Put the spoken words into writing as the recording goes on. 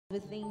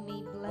Within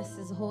me, bless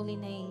his holy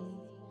name.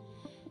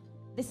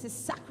 This is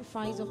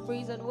sacrifice of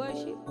praise and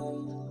worship.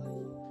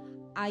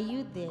 Are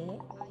you there?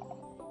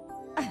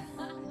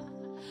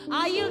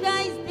 Are you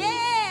guys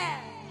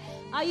there?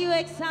 Are you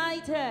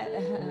excited?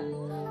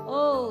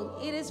 Oh,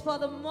 it is for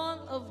the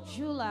month of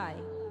July,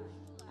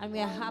 and we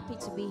are happy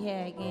to be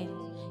here again.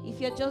 If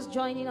you're just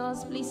joining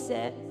us, please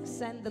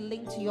send the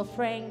link to your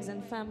friends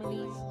and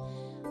families.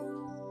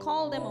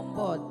 Call them on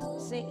board.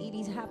 Say it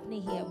is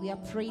happening here. We are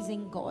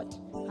praising God.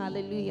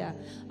 Hallelujah.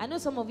 I know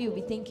some of you will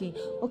be thinking,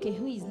 okay,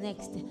 who is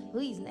next? Who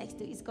is next?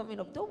 Who is coming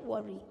up? Don't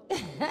worry.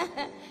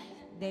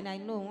 Then I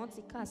know once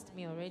he cast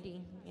me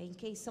already. In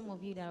case some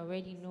of you that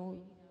already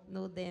know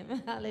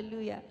them.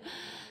 Hallelujah.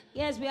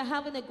 Yes, we are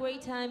having a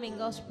great time in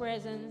God's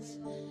presence,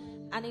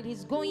 and it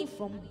is going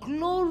from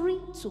glory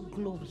to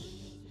glory.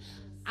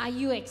 Are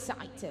you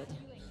excited?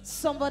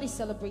 Somebody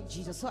celebrate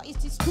Jesus. So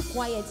it is too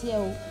quiet here.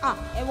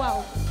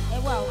 Wow.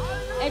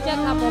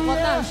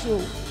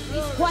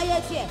 It's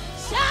quiet here.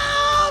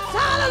 Shout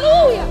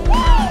hallelujah.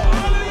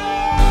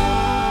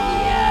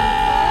 Yeah.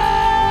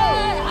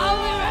 Are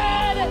we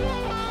ready?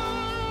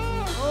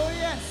 Oh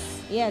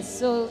yes. Yes,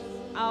 so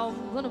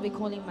I'm going to be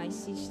calling my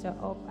sister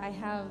up. I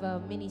have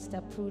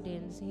Minister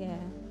Prudence here.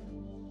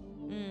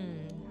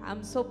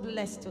 I'm so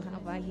blessed to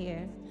have her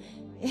here.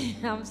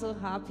 I'm so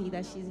happy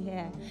that she's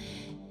here.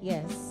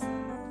 Yes.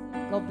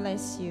 God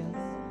bless you.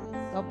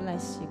 God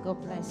bless you.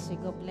 God bless you.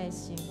 God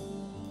bless you.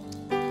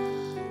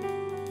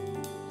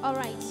 All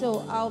right,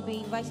 so I'll be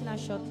inviting her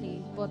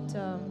shortly. But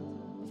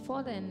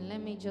before then, let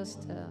me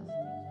just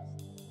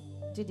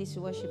do this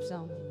worship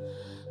song.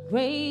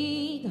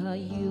 Great are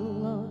you,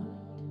 Lord.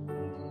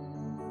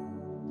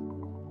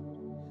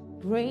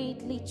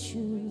 Greatly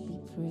to be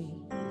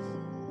praised.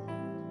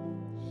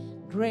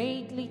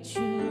 Greatly to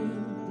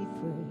be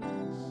praised.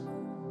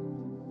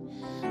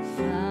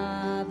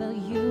 Father,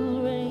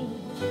 you reign.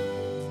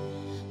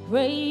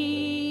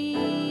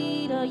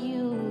 Great are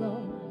you,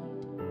 Lord.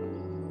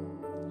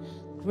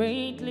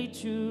 Greatly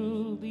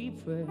to be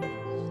praised.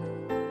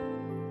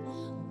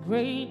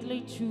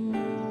 Greatly to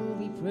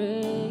be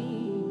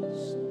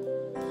praised.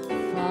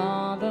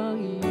 Father,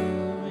 you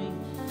reign.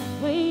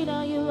 Great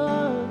are you,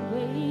 Lord.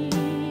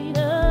 Great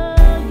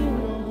are you,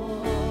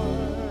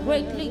 Lord.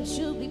 Greatly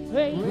to be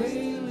praised.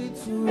 Greatly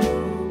to be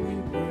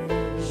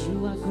praised. You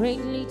are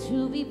greatly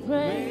to be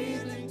praised.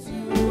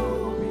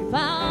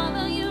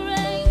 Father, you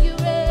reign, you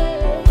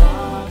reign.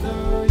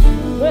 Father, you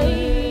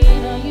reign.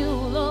 Great are you,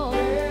 Lord.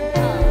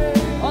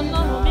 Oh,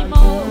 Lord, be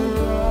more.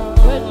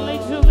 Greatly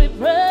to be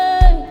praised.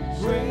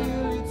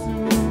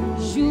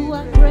 You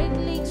are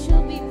greatly to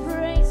be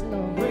praised,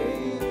 Lord.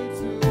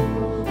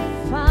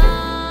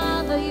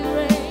 Father, you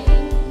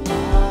reign.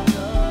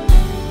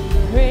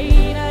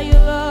 Great are you,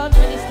 Lord.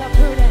 Minister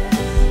Prudence.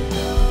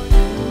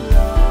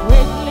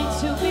 Greatly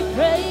to be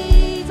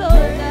praised, oh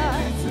God.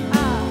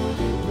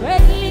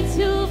 Greatly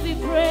to be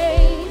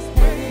praised.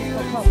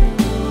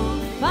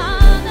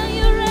 Father,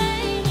 you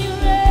reign, you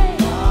reign.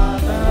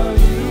 Father,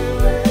 you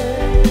reign.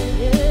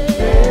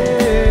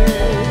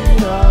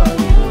 Great are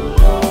you,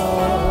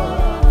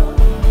 Lord.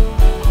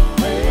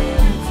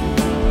 Greatly to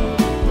be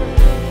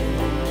praised.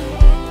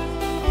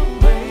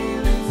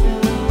 Greatly to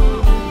be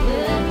praised.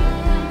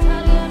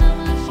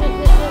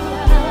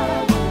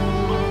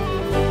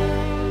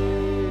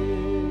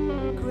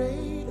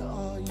 Great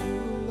are you,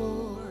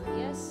 Lord.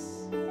 Yes.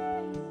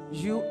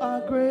 You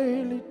are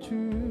greatly to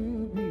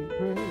be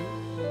praised.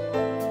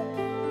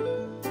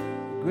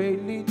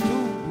 Greatly to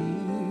be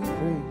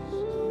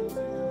praised.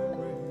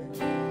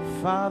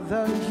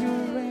 Father, you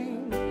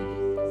reign.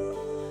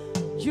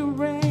 You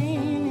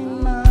reign in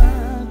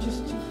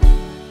majesty.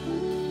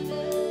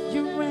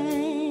 You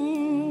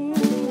reign,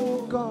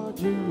 oh God,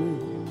 you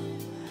reign.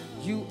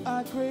 You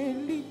are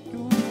greatly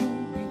to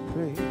be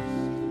praised.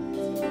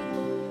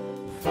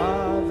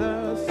 Father,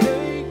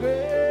 say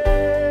great,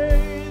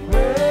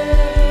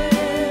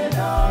 great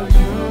are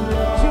you,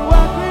 Lord. You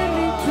are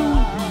greatly to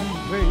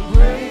be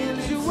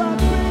praised. You are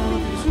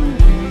greatly to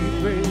be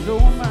praised, oh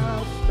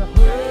Master.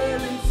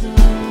 Greatly to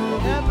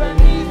be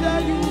Ebenezer,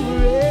 you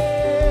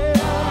reign.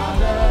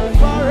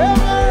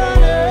 Forever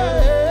and ever.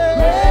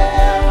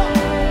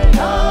 Great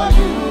are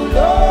you,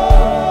 Lord.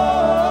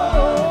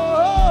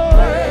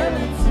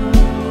 Greatly to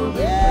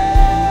be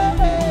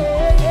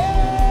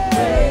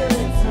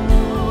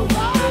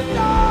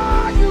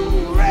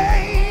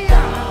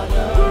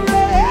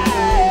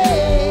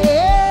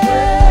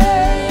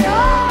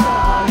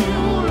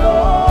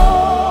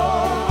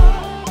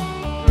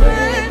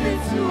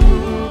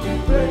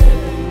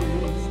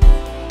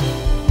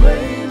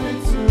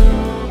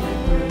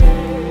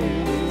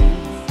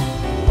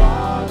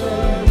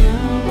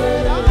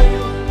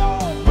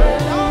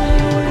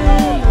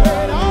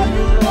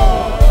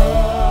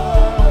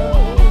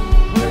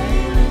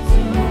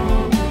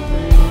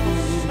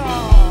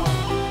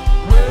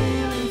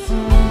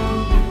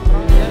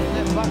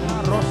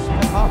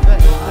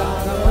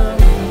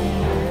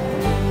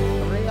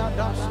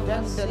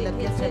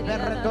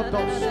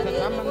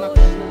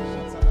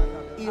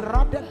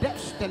Irada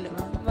destele,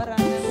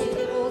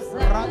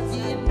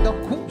 Radin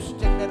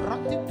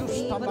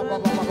We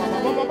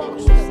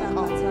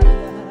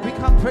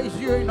can't praise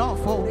you enough,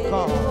 oh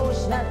God.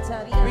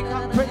 We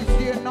can't praise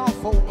you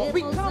enough, oh God.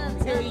 We can't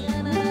pay you.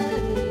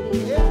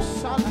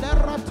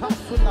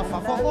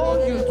 For all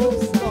you do,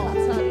 God.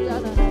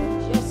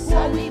 Who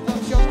are we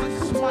that you're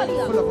this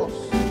mindful of us?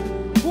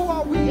 Who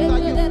are we that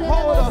you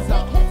called us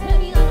out?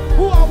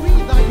 Who are we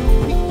that you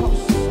picked us?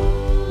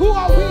 Who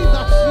are we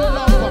that you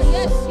love us?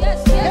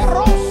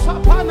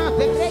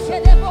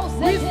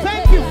 We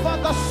thank you for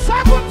the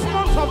 7th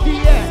month of the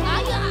year.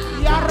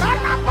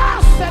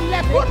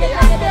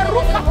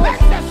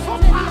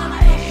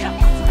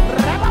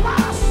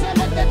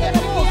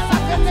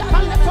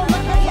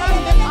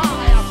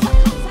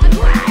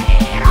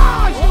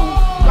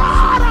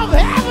 God of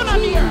heaven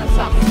and earth,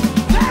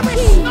 there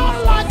is none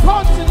like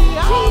unto thee.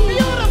 How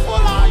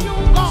beautiful are you,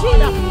 God?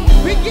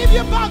 We give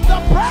you back the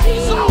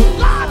praise, oh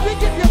God. We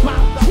give you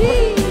back the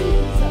praise.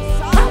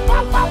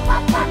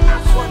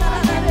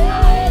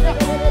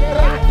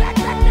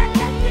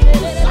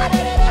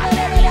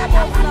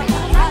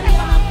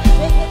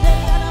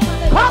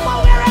 Come on,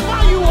 wherever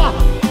you are,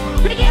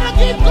 begin to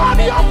give God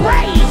your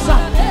praise.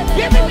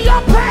 Give him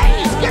your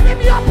praise. Give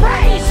him your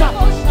praise.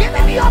 Give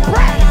him your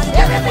praise.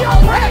 Give him your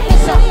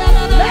praise.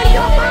 Let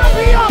your mouth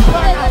be open.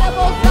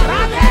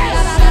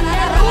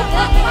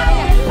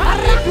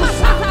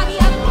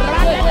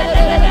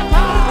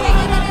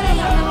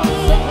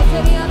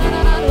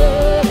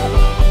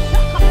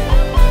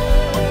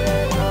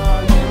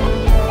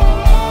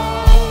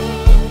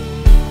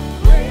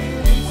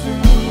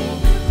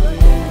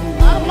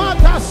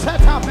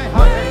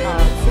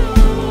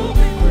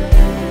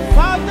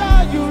 Father,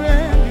 you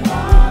reign.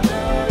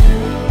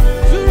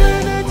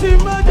 Serenity,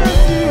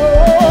 majesty,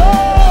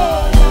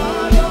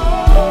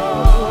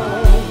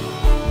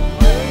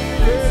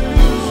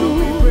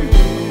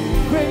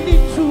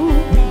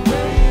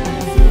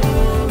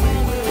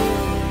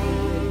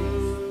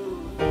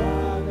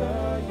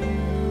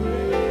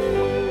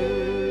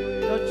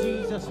 Lord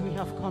Jesus, we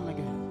have come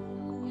again.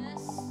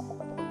 Yes.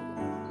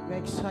 We're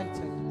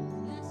excited.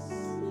 Yes.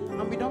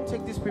 And we don't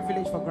take this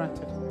privilege for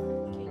granted.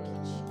 Thank you,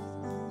 Jesus.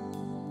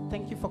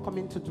 Thank you for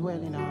coming to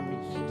dwell in our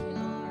midst. Thank you,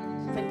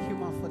 Lord. Thank you,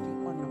 Ma, for the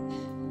honor.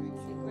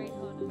 It's a great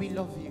honor. We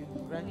love you,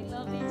 right? We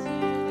love you too.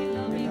 We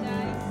love you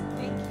guys.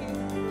 Thank you.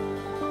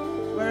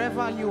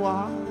 Wherever you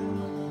are,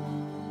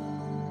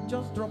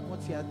 just drop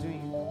what you are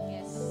doing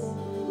Yes.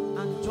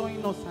 and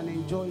join us and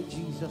enjoy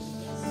Jesus.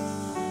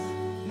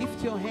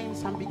 Lift your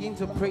hands and begin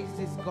to praise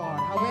this God.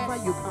 However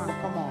Yes. you can,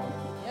 come on.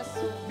 Yes.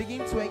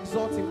 Begin to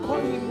exalt him. Call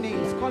him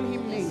names. Call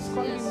him names.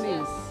 Call him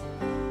names.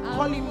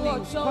 Call him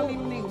names. Call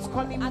him names.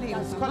 Call him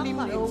names. Call him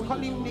names. Call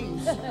him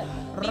names.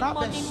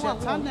 Rabbe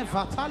Shetane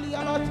Vatali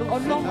Alatu.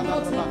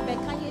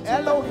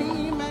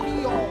 Elohim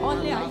Elio.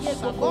 Yahweh.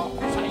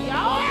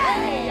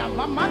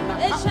 Yamamana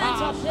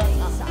Kapa.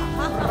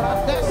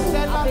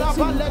 Radesela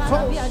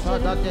Valeto.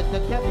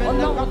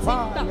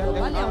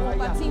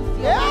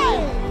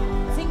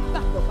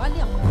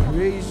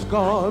 Praise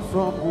God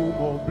from whom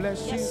all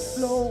blessings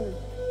flow.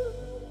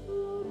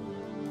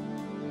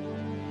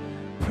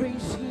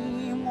 Praise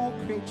him, all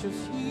creatures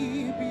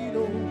here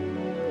below.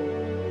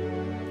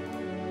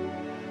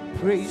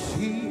 Praise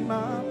him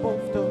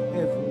above the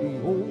heavenly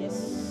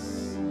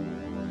host.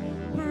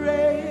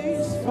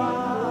 Praise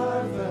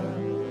Father,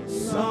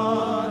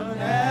 Son,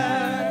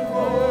 and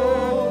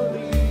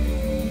Holy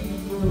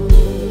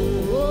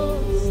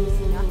Ghost.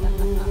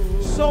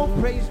 So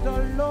praise the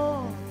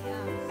Lord.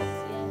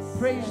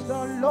 Praise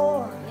the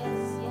Lord.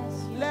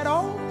 Let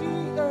all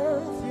the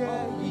earth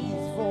hear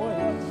his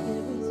voice.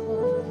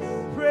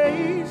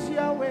 Praise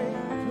Yahweh.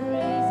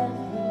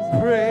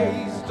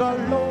 Praise the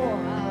Lord.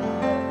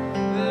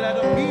 Let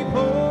the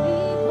people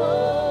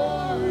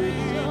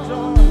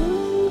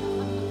rejoice.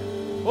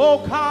 Oh,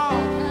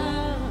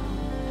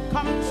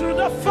 come to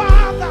the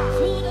Father.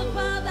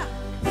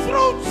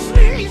 Through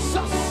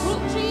Jesus.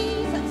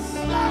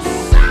 The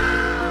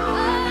Son.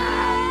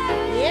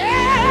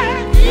 Yeah.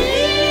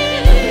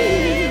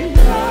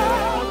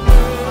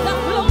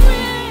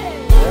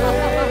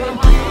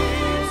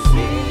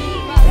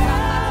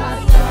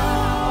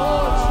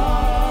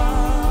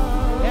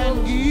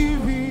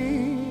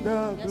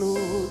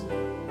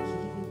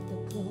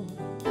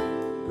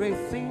 Great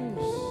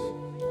things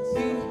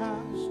he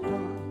has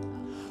done.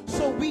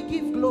 So we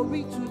give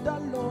glory to the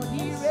Lord.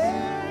 He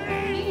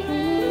reigns.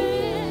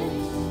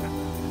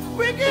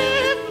 We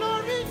give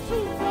glory to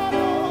the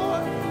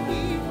Lord.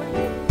 He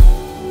reigns.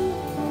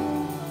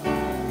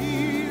 He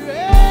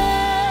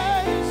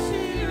reigns.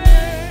 He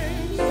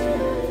reigns.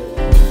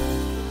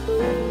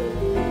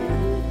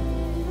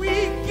 We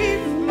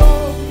give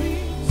glory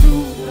to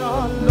the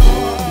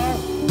Lord.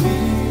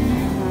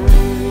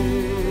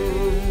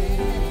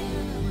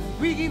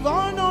 We give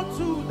honor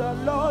to the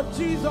Lord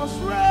Jesus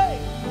reign.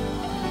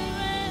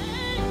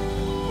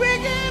 We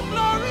give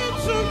glory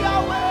to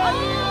Yahweh.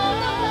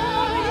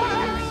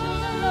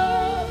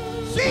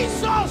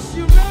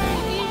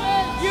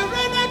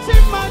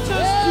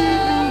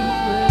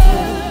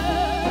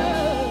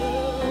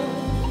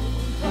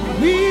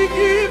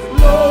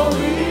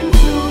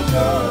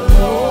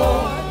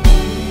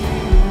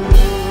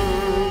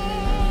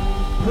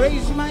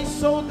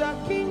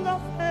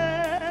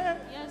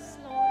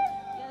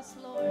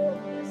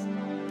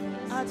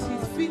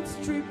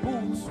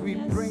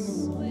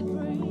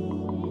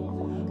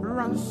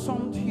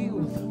 ransomed,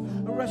 healed,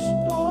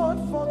 restored,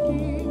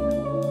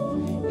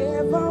 forgiven.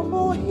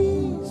 Evermore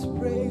His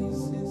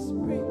praises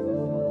bring.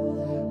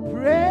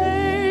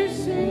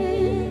 Praise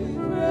Him,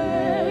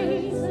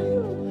 praise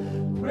Him,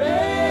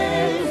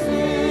 praise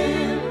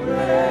Him,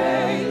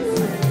 praise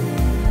Him,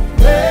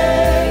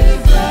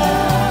 praise the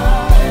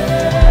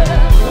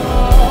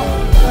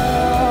everlasting.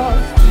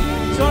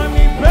 Join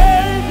me,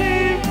 praise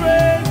Him,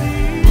 praise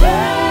Him,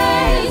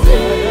 praise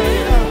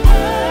Him.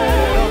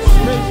 Let us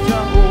praise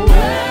Jehovah.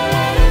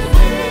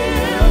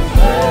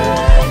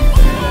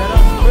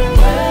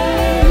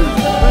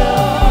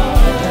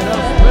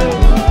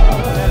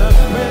 Let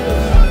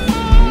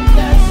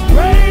us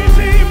praise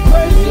Him.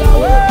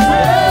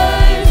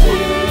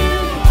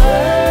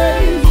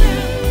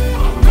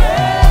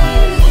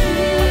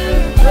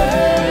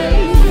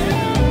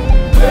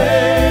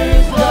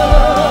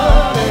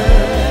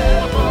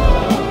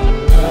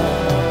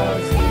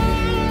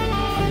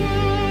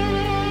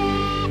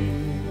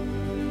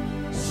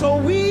 So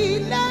we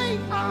lay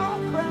our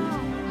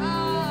crown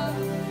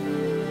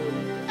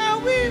and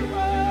we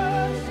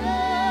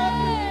worship.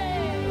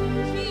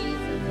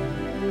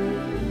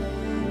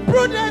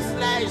 Prudence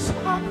lays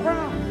her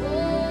crown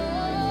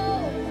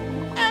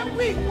and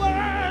we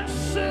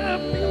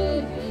worship you.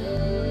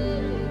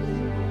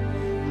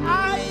 I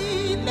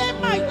lay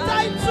my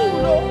title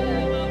low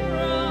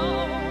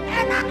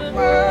and I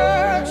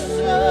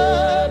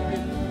worship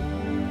you.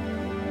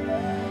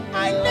 I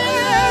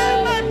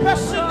lay my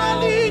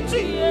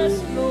personality, yes,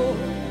 Lord,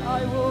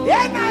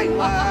 and I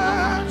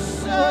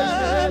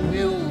worship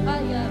you. I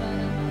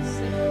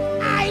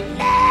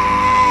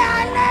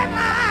lay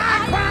my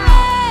crown.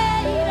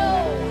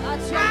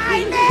 I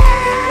lay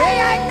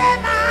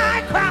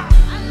my crown.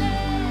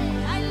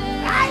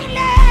 I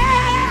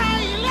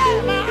lay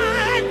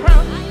my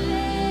crown.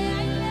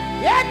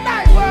 And I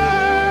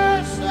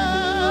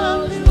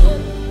worship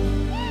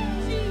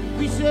you.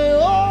 We say,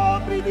 oh,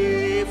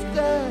 believe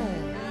that.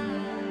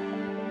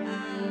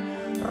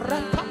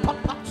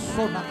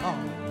 Sonaka,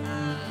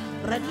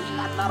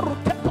 Renila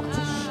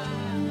Rutepotus,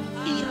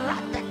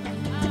 Irate,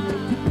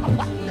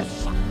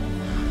 Pawanesa,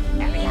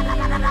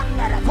 Eliana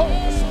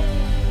Nerevos,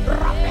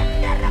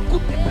 Rabendera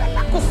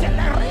Cupipella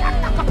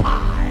Cuseleriana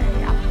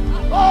Capaya.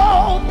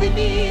 Oh,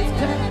 believe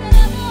that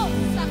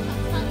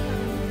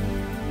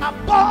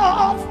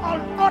above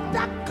all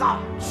other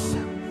gods.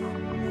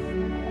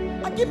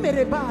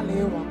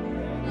 Agimerebalewa,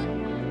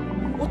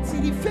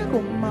 Otsirifero,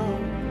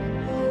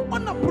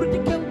 on a pretty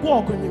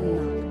walk on him.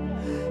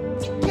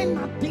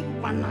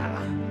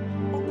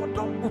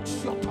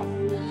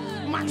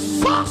 My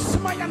source,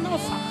 my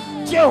announcer,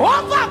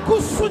 Jehovah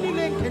Kusuni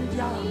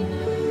Lenkendia.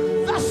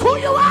 That's who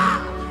you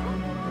are.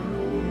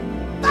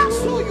 That's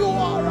who you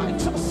are,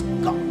 righteous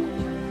God.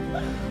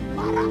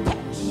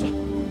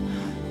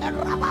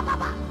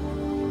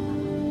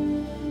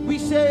 We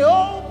say,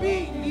 oh,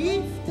 be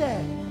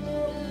lifted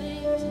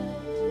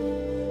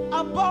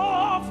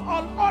above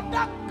all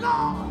other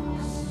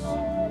gods.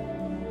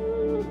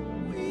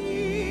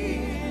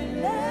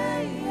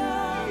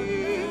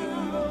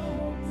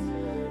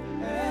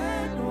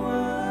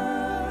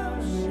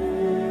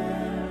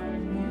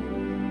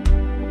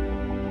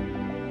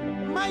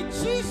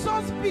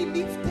 Jesus be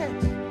lifted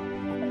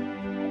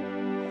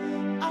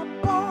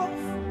above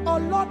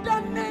all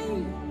other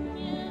name.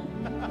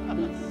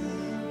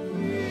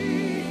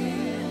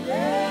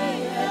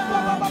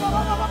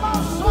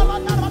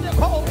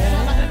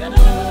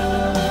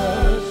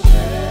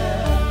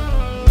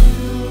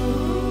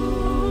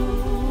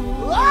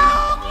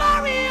 Oh,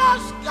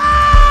 glorious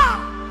God,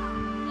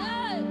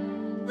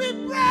 we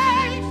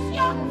praise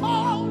your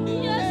holy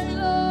name.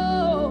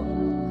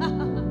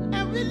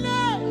 And we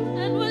lay.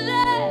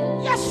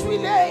 Yes, we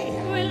lay.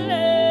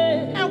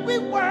 And we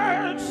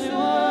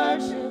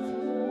worship.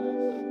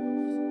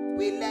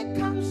 We lay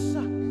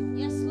cancer.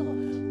 Yes,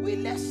 Lord. We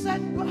lay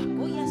setback.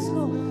 Oh, yes,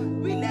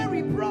 Lord. We lay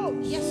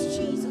reproach. Yes,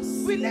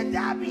 Jesus. We lay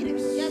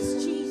diabetes.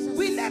 Yes, Jesus.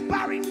 We lay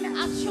barrenness.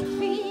 At your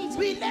feet.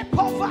 We lay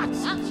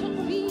poverty. At your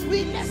feet.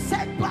 We lay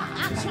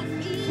setback. At your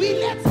feet. We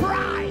lay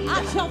pride.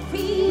 At your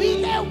feet. We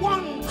lay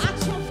want.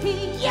 At your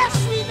feet. Yes,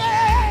 we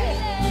lay.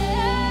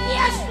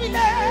 Yes, we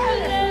lay.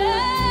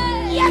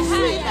 Yes, we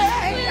lay.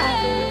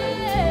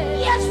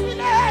 Yes, we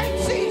lay,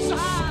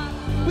 Jesus.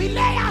 We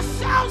lay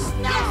ourselves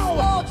now.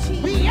 Lord,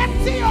 we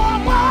empty our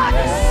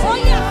bodies. Oh,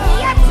 yes. We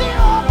empty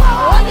our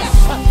bodies. Oh, yes.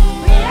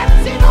 We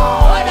empty,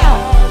 Lord.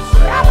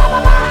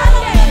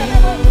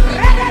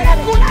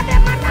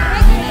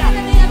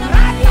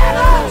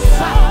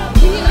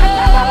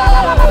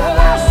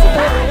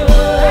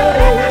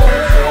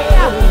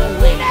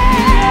 We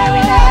lay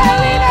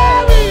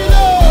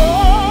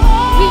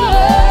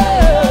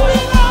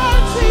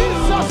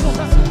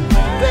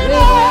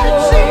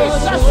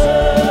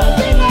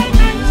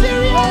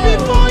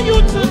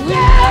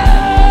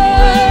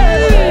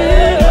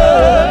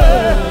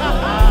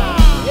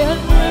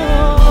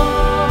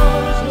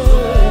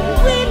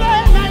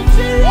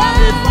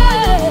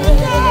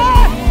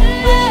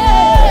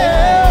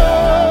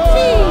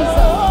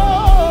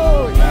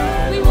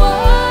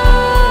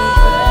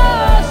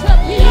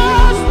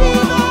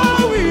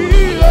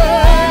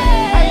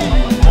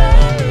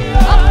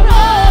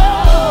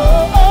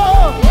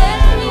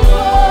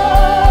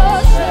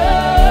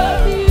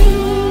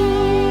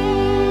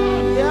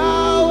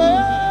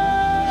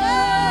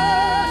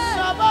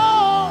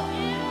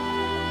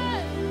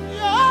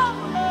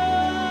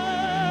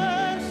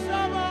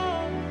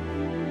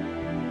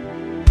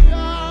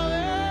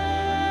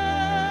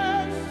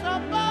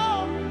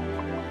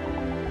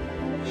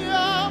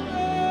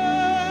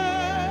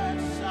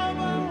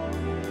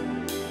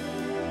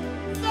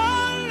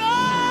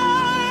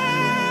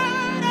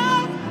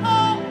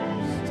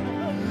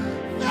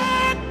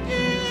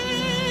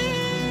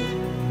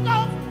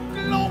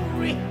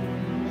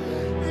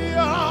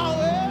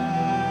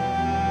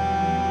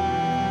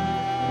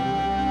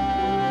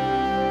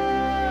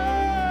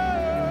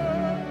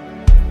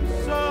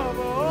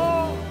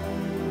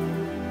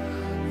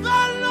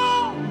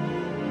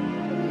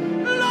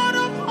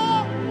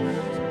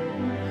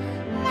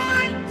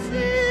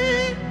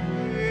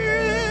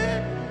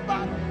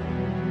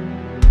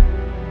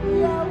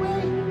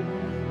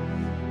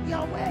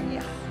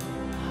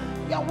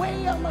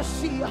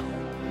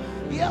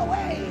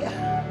Yahweh,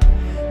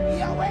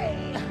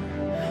 Yahweh,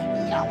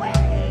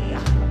 Yahweh,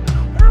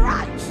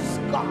 righteous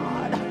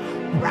God,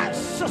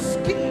 precious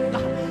King,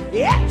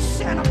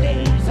 ancient of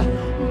days,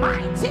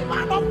 mighty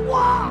man of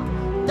war.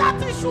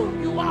 That is who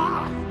you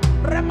are.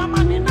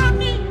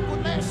 Remaninani,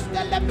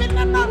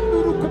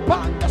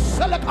 Kulepinanandurukupanda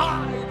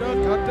Selekai,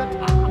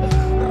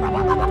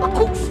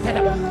 Rabanabakuste,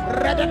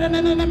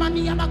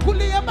 Redanamania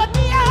Kulia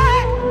Bania,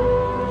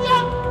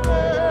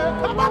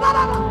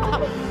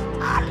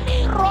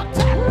 Ali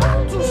Rotepa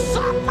to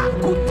Sama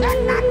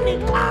Kutena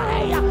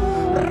Nikaya,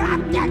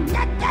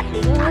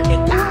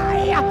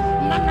 Ratatatalikaya,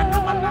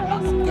 Mananamana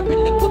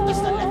Kabilikutis,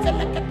 the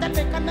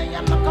Levelekatelekanaya,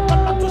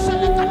 Makabala to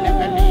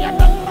Selekalevelia,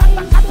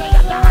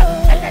 Ratakatayada,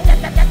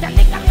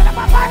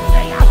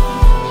 Elegatalikalamabaya,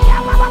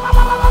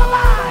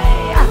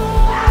 Yamabababaya,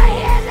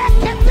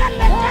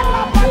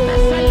 Ayelekatelekalabata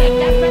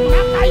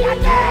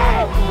Selekavenakayade,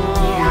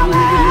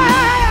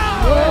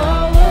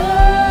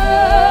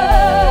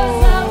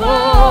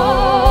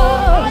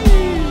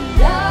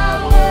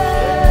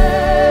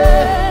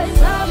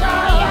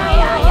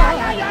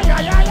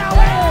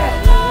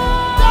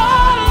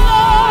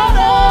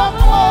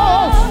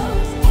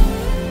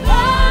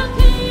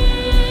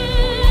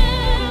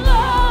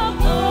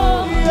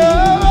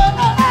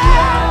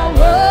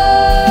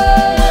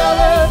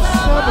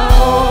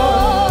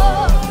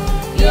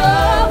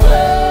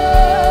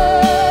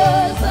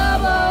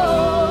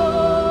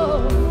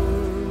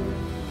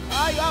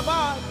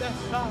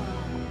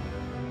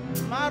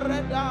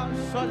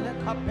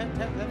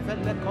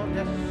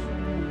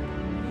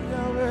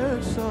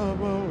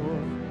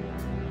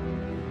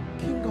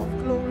 King of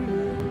glory,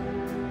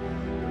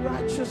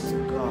 righteous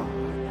God,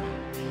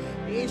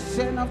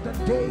 ancient of the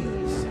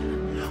days,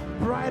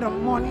 bright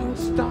and morning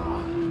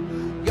star,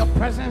 your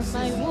presence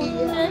is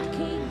here.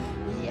 King.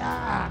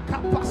 Yeah, My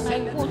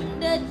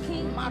wounded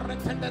King, my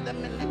wounded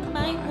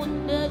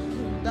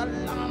King, the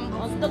Lamb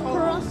on of the God,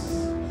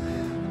 cross,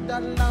 the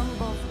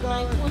Lamb of my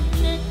God,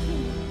 wounded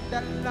King,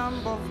 the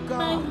Lamb of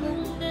my God.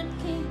 wounded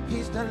King,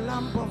 He's the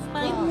Lamb of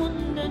my God.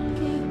 wounded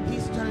King,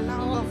 He's the Lamb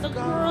on of the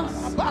God.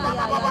 cross,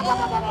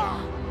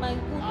 my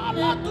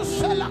wounded King,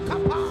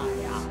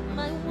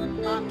 my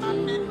wounded King,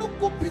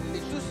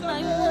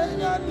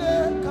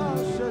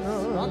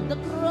 on the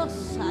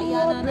cross, my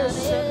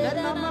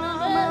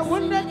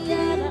wounded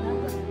King.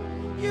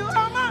 You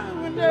are my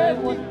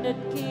wounded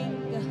King,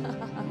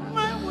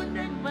 my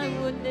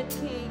wounded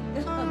King,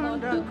 on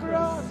the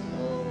cross.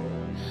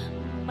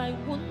 my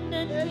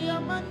wounded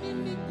King, my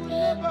wounded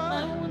King,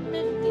 my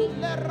wounded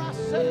King,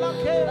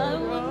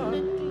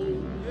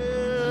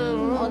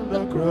 On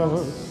the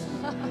cross.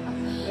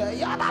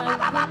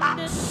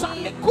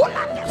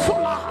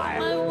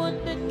 my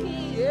wounded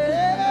King,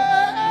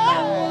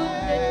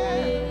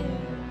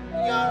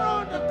 You're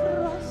on the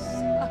cross.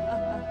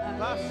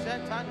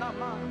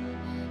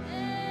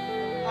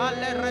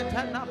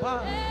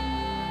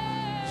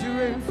 You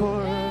reign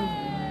forever.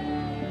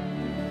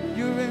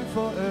 You reign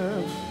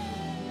forever.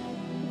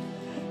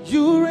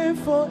 You reign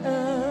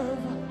forever.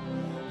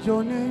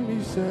 Your name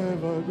is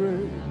ever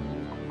great.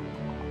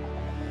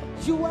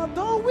 You are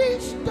the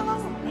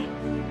wisdom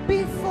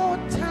before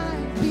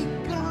time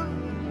began.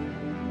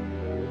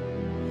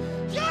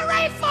 You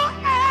reign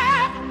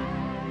forever.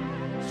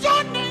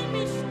 Your name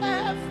is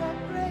ever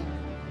great.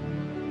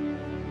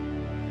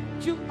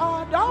 You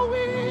are the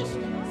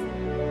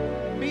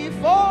wisdom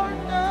before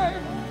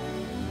time.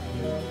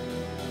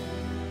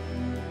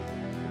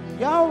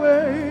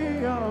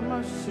 Yahweh,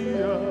 Yahweh,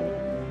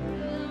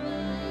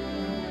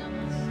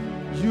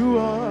 you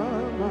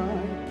are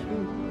my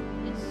King.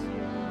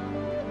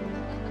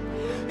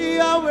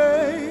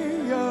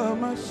 Yahweh,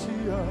 Yahweh,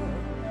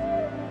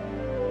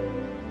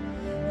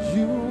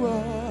 you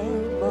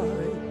are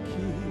my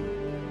King.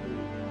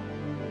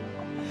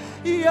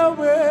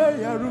 Yahweh,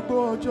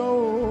 Yarubojo,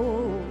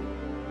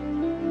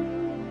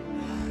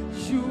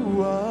 you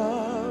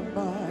are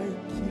my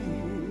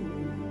King.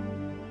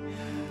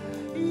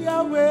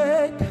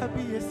 Yahweh,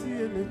 Kabiyesi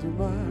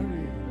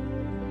Eledumare,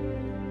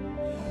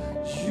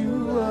 you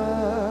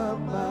are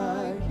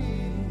my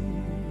King.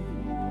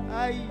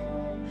 Aye.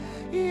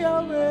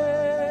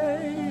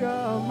 Yahweh,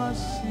 Yahweh,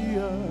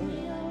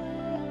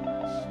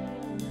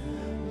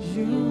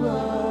 you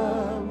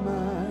are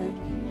my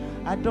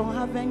King. I don't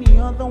have any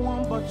other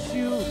one but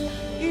you.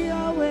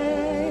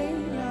 Yahweh,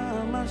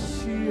 Yahweh,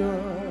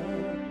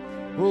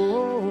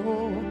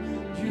 oh,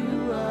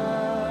 you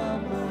are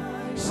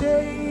my.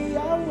 Say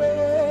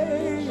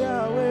Yahweh,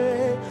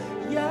 Yahweh,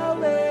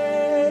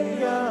 Yahweh,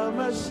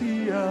 Yahweh,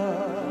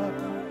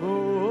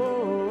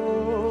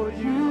 oh,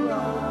 you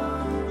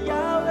are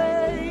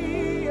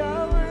Yahweh,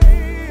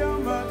 Yahweh,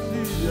 Yahweh,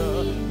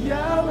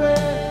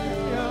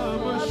 Yahweh,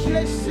 Yahweh.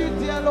 Bless you,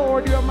 dear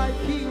Lord, you're my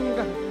King.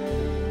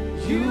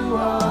 You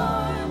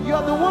are,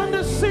 you're the one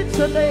that sits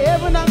in the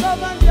heaven and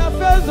govern the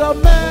affairs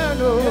of man.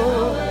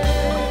 Oh,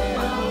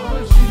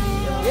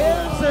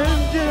 yes,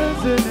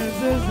 angels and yes,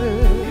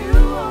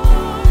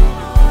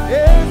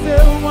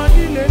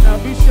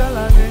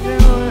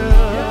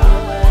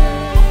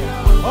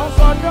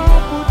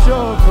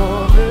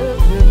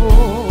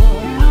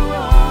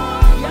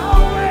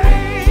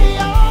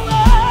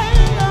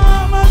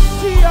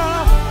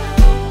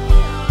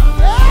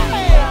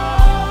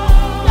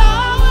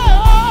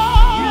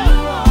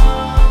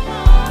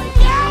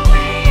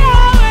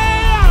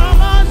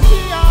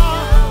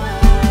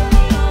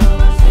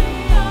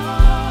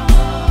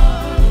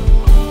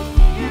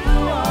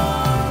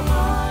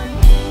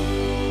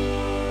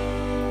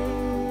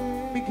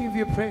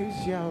 you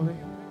praise, Yahweh.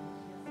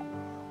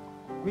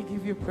 We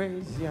give you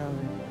praise, Yahweh.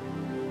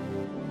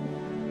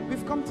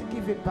 We've come to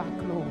give it back,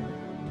 Lord.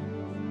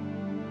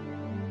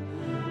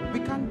 We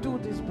can't do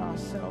this by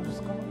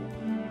ourselves, God.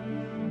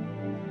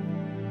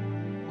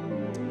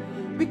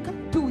 We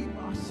can't do it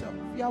by ourselves.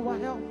 You're our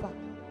helper.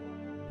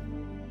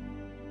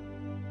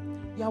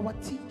 You're our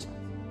teacher.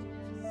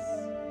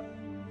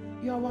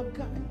 You're our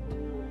guide.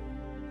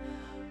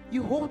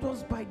 You hold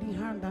us by the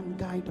hand and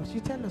guide us.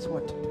 You tell us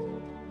what to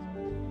do.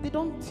 They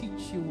don't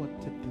teach you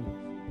what to do.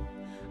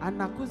 And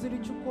nakuziri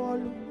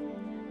chukwolu,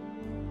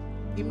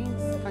 it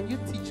means, can you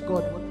teach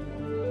God what to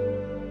do?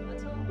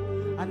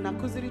 And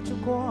nakuziri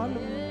chukwolu,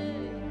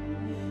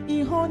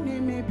 ihone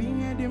me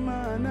binye di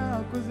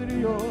mana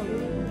kuziri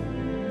yolu,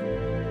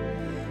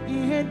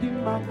 ihe di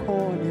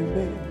makone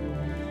me,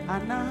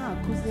 ana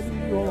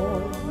kuziri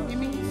yolu. It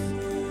means,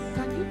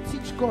 can you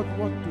teach God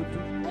what to do?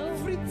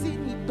 Everything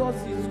He does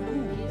is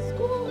good.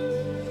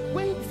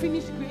 When He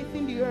finished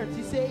creating the earth,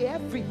 He said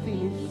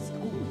everything is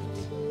good.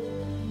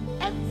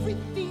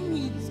 Everything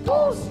He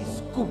does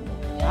is good.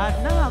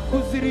 Ana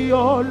kuziri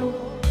yolu.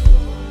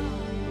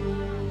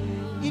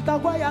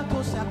 Ikagwaya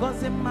tosha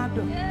goze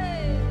mado.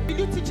 Will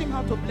you teach him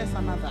how to bless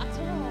another?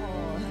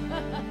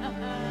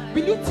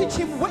 Will you teach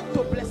him when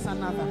to bless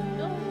another?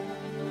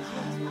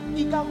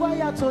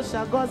 Ikagwaya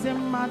tosha goze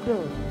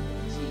mado.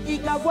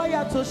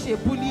 Ikagwaya toshe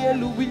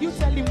bulielu. Will you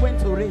tell him when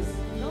to raise?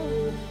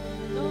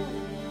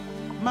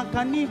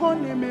 Makani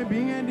hone me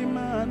binge di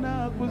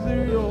mana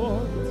kuziri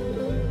yolu.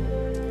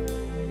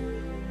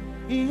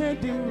 Ihe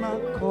di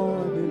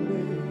makode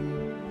me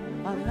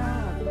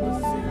ana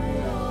kuziri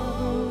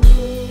yolu.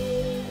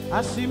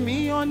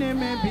 Ashimi hone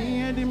me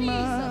binge di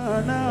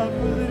mana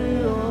kuziri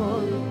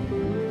yolu.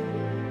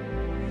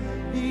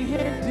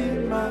 Ihe di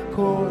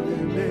makode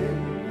me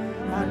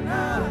ana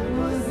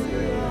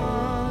kuziri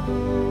yolu.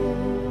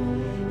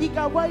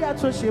 Ikawaya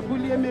toshe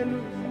bulie melu.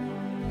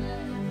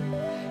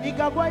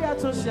 Ikawaya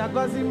toshe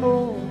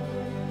agozimo.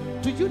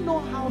 Do you know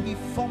how He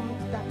formed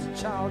that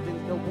child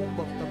in the womb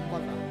of the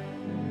mother?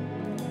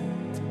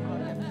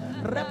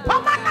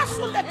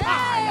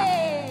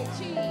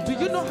 Do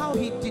you know how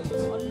He did it?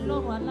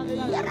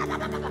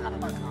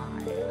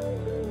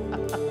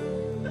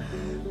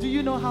 Do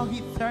you know how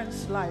He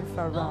turns life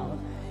around?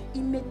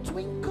 In a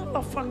twinkle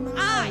of an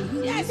eye,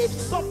 He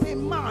lifts up a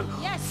man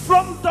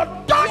from the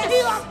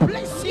dunghill and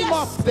places him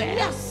up there.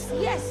 At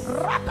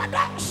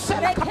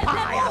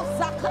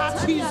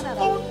His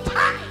own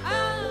time.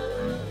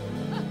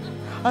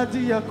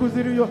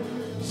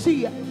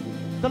 See,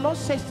 the Lord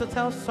says to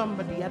tell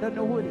somebody, I don't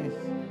know who it is,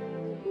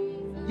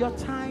 your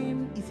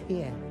time is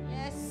here.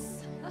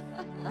 Yes.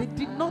 They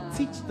did not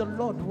teach the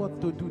Lord what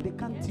to do. They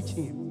can't teach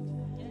Him.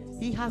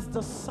 He has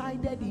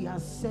decided, He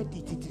has said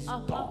it, it is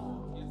done.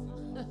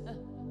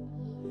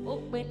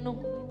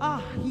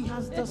 He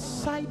has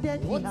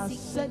decided, He has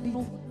said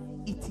it,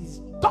 it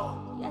is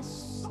done.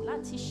 Yes.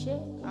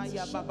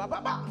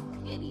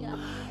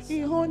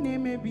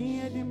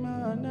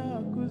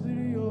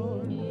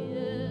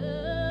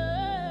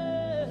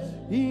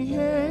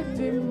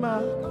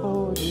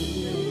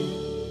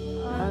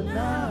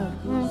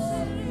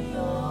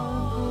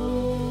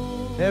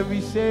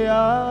 Every say amen.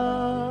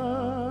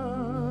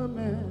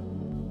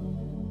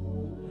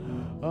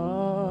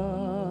 Amen.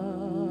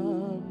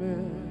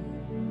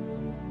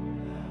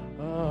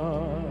 Amen.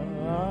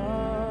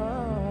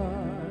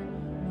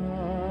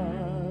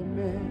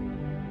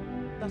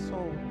 That's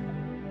all.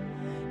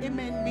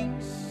 Amen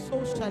means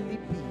so shall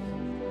it be.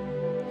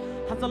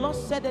 Has the Lord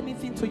said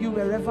anything to you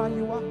wherever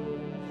you are?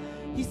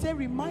 He said,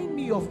 remind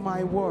me of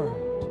my word,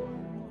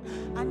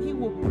 and He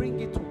will bring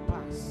it to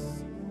pass.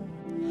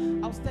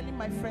 I was telling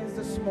my friends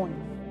this morning,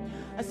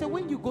 I said,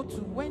 when you go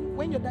to,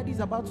 when your daddy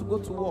is about to go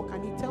to work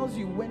and he tells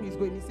you when he's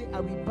going, he say, I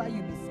will buy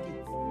you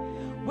biscuits.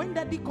 When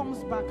daddy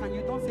comes back and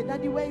you don't say,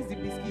 daddy, where is the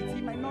biscuits?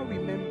 He might not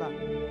remember.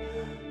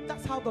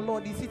 That's how the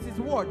Lord is. It's His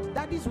word.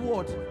 Daddy's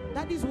word.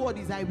 Daddy's word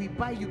is, I will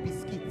buy you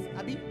biscuits.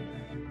 Abi?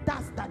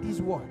 That's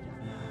daddy's word.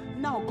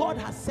 Now, God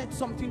has said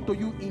something to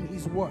you in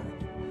His word.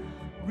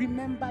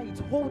 Remember it,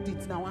 hold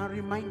it now and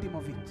remind Him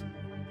of it.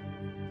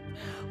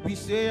 We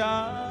say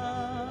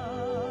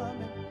amen.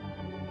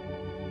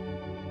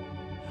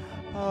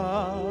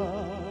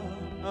 Amen.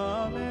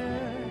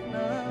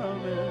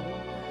 Amen.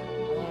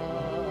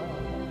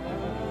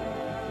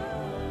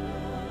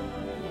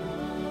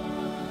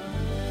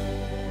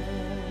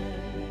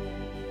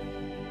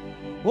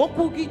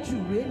 Okugi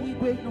jure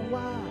eligwe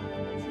n'ụwa.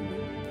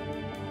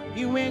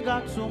 Iwe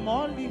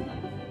ga-atụmọli.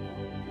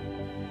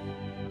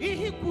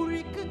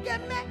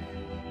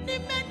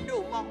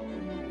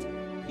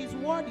 His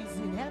word is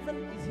in heaven,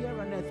 is here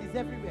on earth, is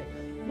everywhere.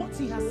 What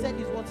He has said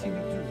is what He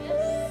will do.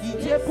 Yes.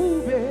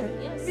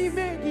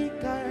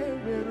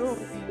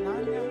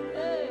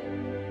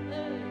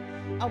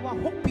 Our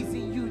hope is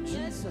in you,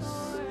 Jesus,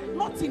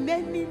 not in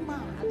any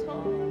man at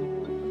all.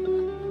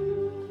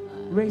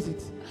 Raise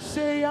it.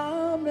 Say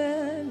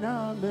amen,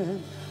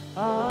 amen,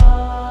 amen.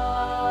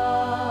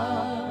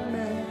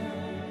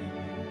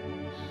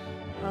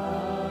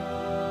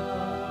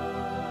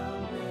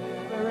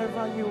 Wherever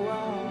wherever you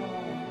are.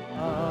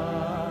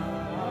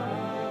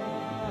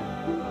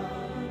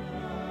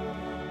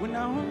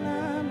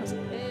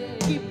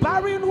 The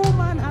barren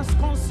woman has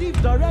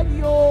conceived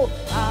already. Oh,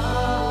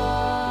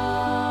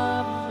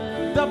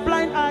 the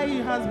blind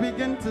eye has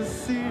begun to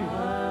see,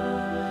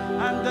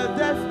 and the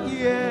deaf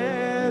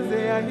ears,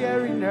 they are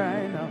hearing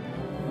right now.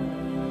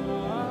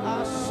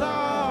 I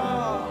saw.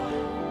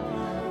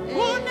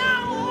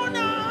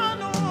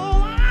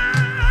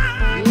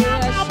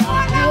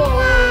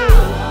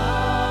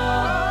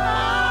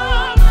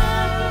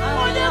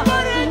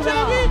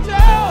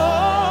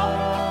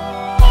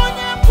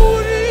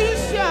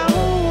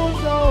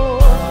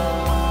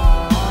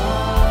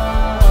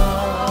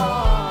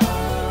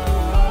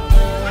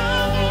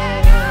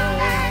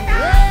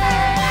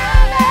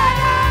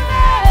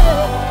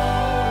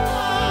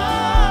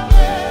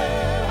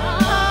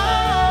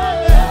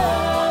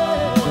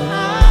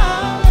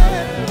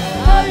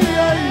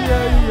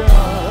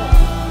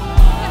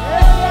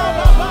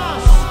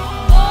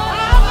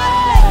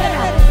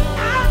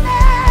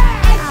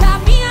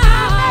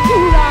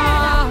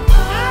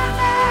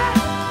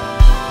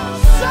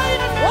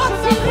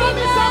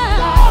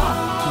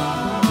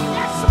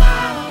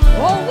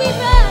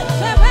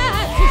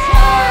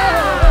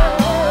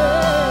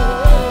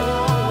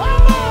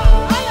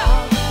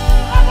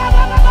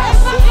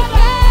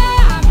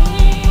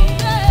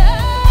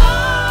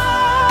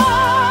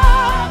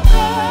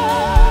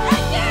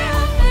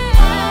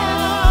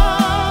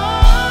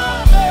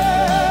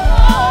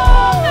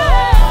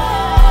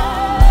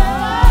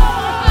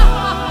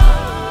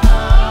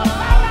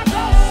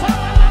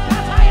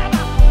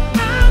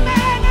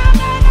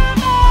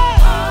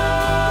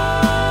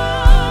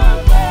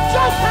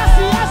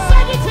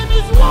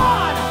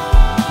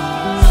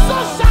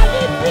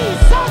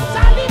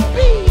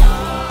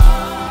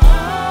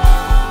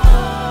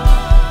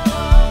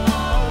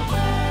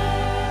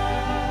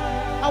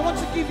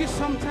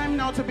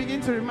 To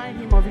begin to remind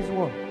him of his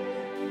word.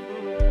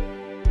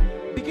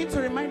 Begin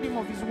to remind him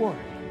of his word.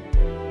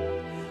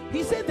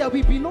 He said there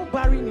will be no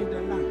barren in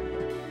the land.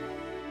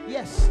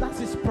 Yes, that's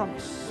his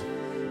promise.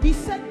 He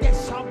said there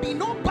shall be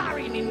no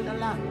barren in the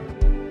land.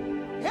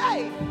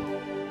 Hey,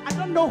 I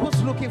don't know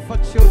who's looking for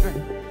children.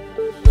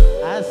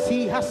 As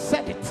he has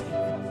said it,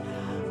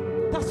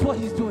 that's what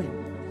he's doing.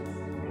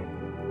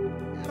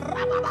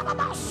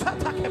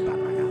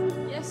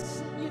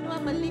 Yes, you know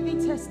I'm a living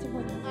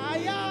testimony.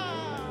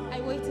 I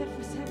waited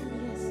for 7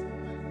 years,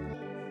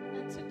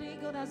 and today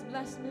God has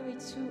blessed me with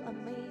 2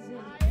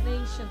 amazing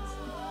nations.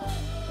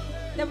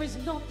 There is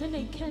nothing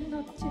He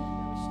cannot do.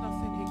 There is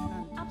nothing He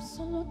can.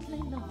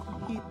 Absolutely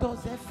nothing. He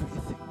does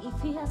everything.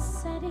 If He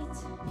has said it,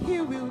 He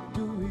will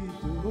do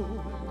it.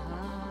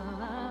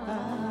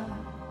 Amen.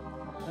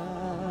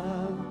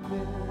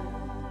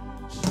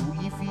 So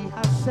if He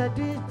has said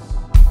it,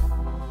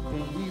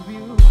 then He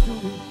will do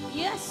it.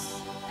 Yes.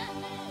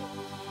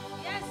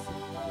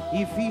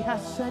 If He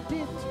has said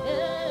it,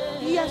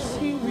 yes,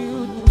 He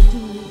will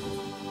do it.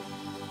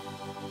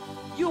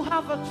 You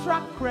have a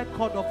track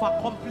record of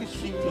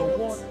accomplishing your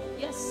word.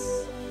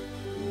 Yes.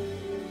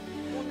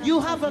 You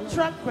have a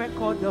track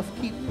record of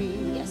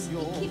keeping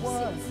your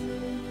word.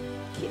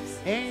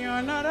 And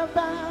you're not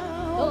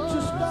about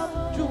to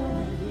stop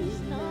doing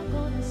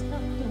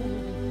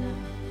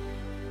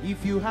it.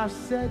 If you have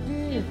said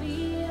it,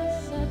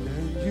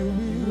 then you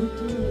will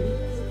do it.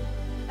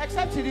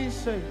 Except He didn't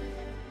say.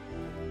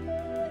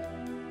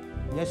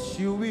 Yes,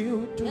 you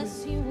will do it.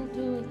 Yes, you will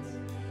do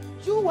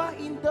it. You are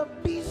in the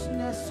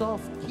business of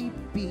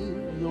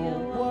keeping your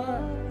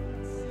word.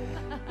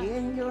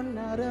 And you're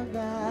not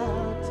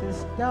about to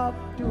stop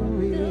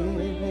doing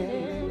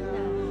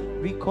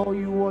it. We call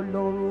you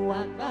Ọlọ́run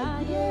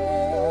àgbáyé.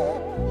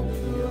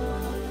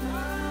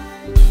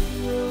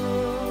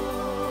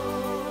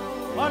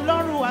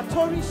 Ọlọ́run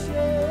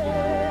àtòríṣe.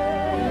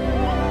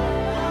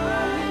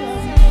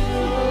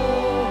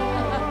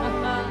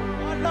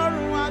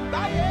 Ọlọ́run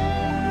àgbáyé.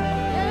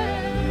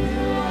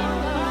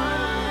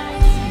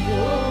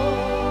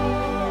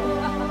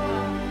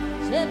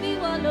 Ṣebí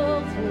wọ́n ló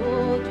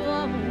fojú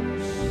ọmọ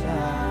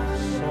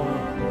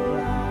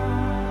ṣàṣọ̀bọ̀ra.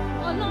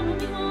 Ọlọ́run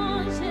bí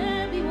wọ́n ṣe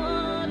bí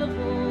wọ́n ló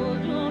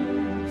fojú ọmọ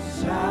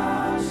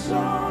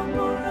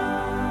ṣàṣọ̀bọ̀ra.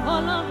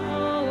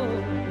 Ọlọ́run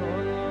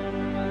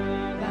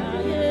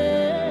àgbáyé.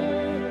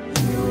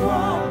 You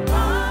are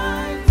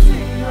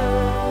mighty.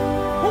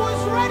 Who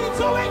is ready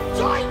to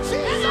enjoy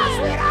Jesus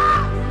with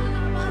us?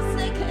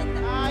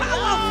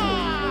 Powerful.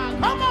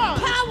 Come on.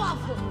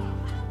 Powerful.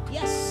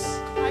 Yes.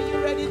 Are you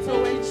ready to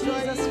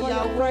enjoy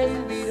Yahweh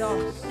with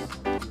us?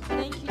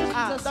 Thank you,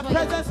 Jesus. The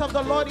presence of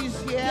the Lord is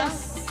here. Yes.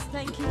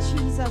 Thank you,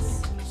 Jesus.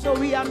 So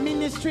we are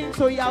ministering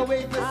to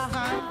Yahweh this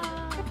time.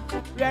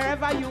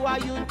 Wherever you are,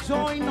 you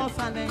join us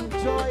and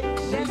enjoy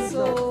Yes, Jesus.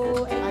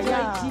 so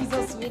enjoy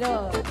Jesus with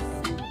us.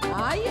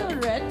 Are you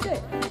ready?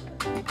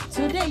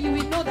 Today you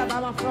will know that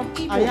I'm from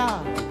Igbo.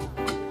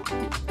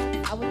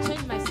 I will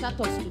change my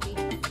status today.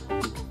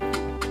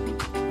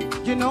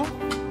 You know,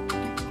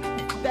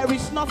 there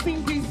is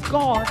nothing this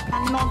God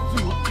cannot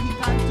do. He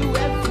can do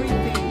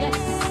everything. Yes.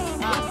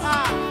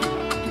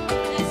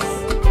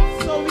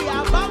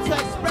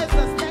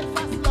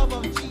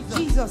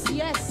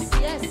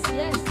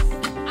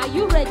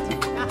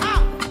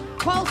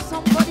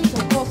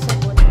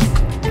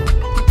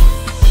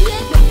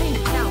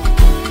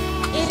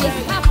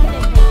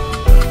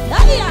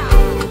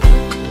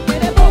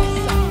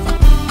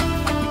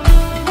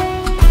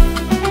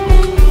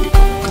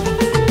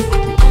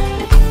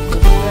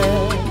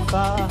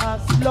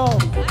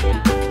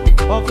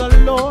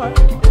 Lord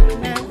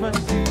never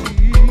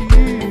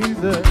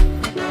ceases.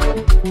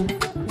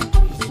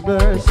 His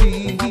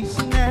mercies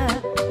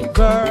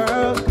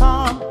never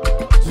come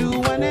to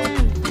an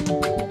end.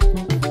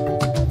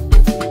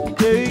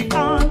 They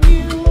are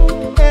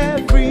new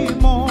every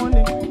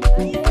morning.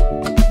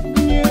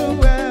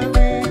 New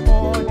every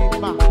morning.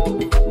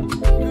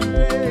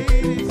 Great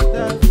is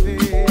the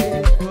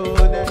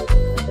faithfulness.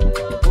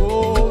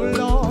 Oh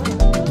Lord,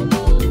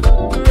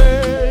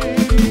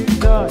 great is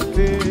the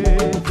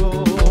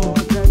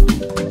faithfulness.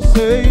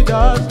 Say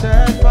the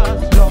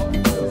steadfast love. The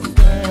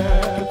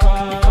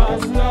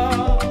steadfast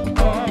love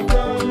of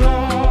the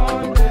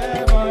Lord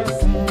never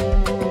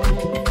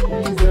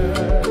ceases.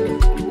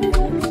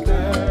 His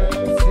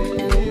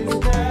mercies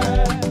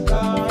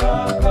never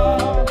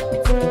come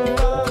to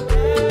an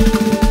end.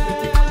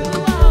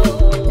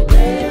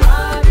 They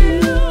are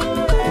new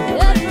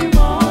every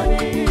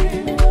morning.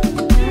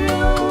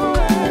 New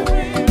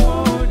every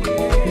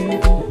morning.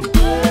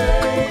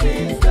 Great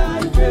is thy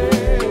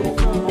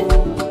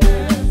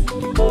faithfulness,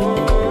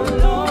 oh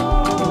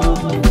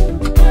Lord.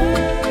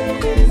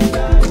 Great is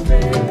thy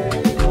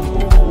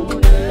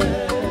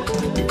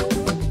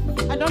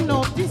faithfulness. I don't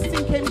know, this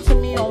thing came to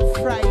me on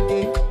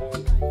Friday.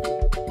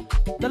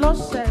 The Lord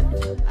said,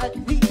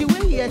 the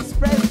way He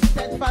expressed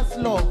steadfast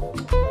love,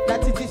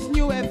 that it is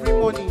new every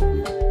morning.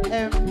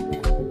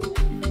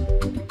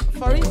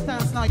 For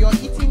instance, now you're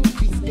eating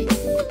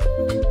biscuits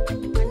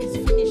and it's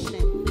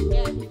finishing.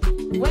 Yeah.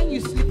 When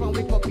you sleep and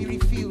wake up, He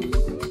refills.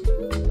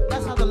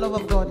 That's how the love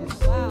of God is.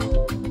 Wow.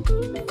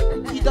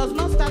 He does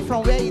not start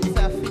from where it's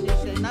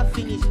finished, not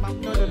finished.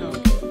 No.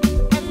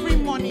 Every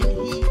morning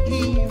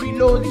He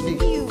reloads it.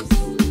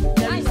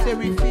 There is a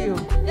refill.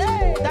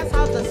 Hey. That's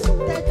how the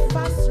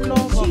steadfast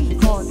love of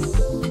God is.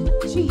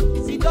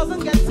 Jesus. He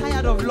doesn't get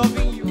tired of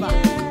loving you back.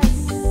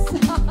 Yes.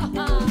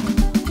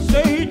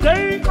 Say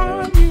they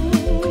are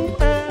new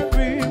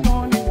every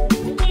morning.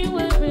 New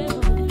every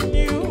morning.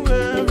 New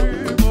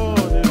every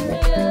morning.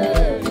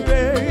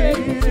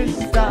 Great is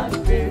thy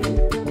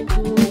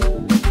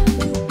faithfulness.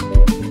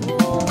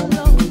 Oh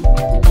Lord,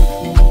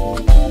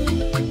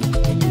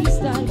 He's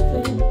thy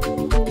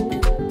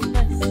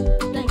faithfulness.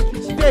 Thank you,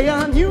 Jesus. They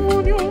are new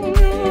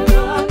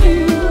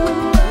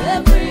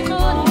Every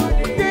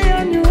morning. They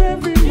are new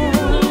every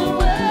morning.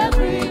 New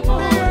every They are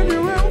morning.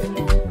 new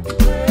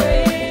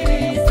Great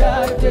is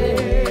thy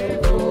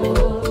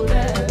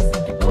faithfulness,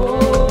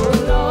 oh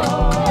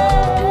Lord.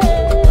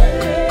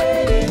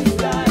 Great is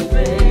thy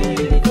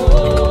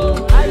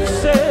faithfulness. I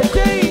say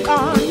they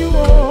are new.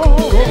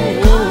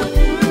 They are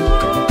new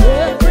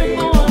every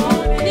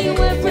morning. New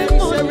every There is a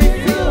morning.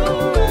 refill.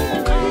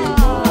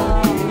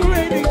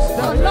 Great is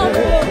thy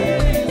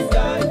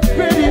faithfulness.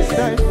 Great is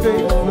thy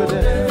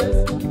faithfulness.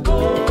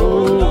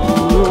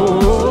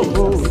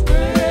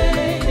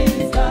 Great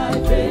is thy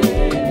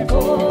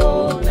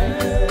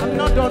faithfulness. I'm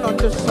not done on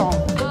this song.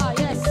 Ah,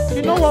 yes.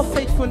 You know what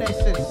faithfulness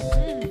is?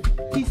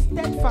 He's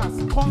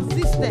steadfast,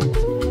 consistent.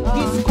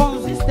 He's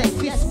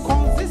consistent. He's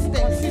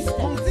consistent. He's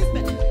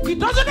consistent. He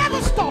doesn't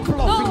ever stop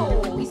loving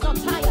No, He's not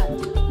tired.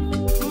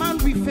 you. Man,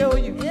 we fail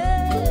you.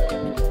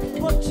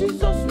 But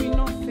Jesus will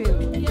not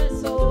fail. Yes,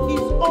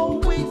 He's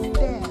always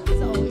there.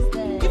 He's always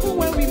there. Even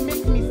when we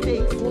make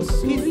mistakes,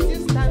 He's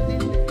still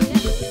standing there.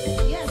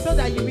 Yes. So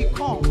that you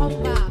become.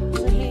 Come back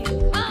to Him.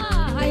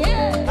 Ah,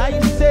 yeah. I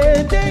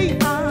say they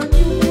are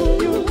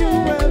new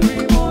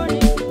every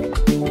morning.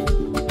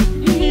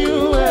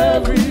 New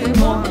every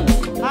morning.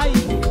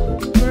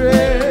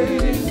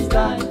 Great is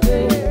thy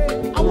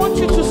faith. I want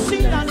you to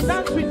sing and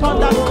dance with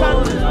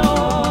understanding.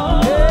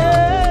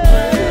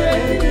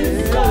 Great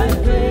is thy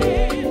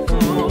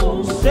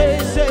faithfulness. Say,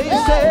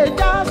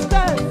 the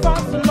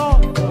steadfast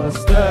love. The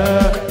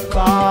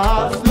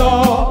steadfast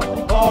love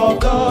of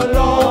the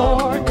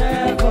Lord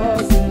never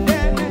ceases.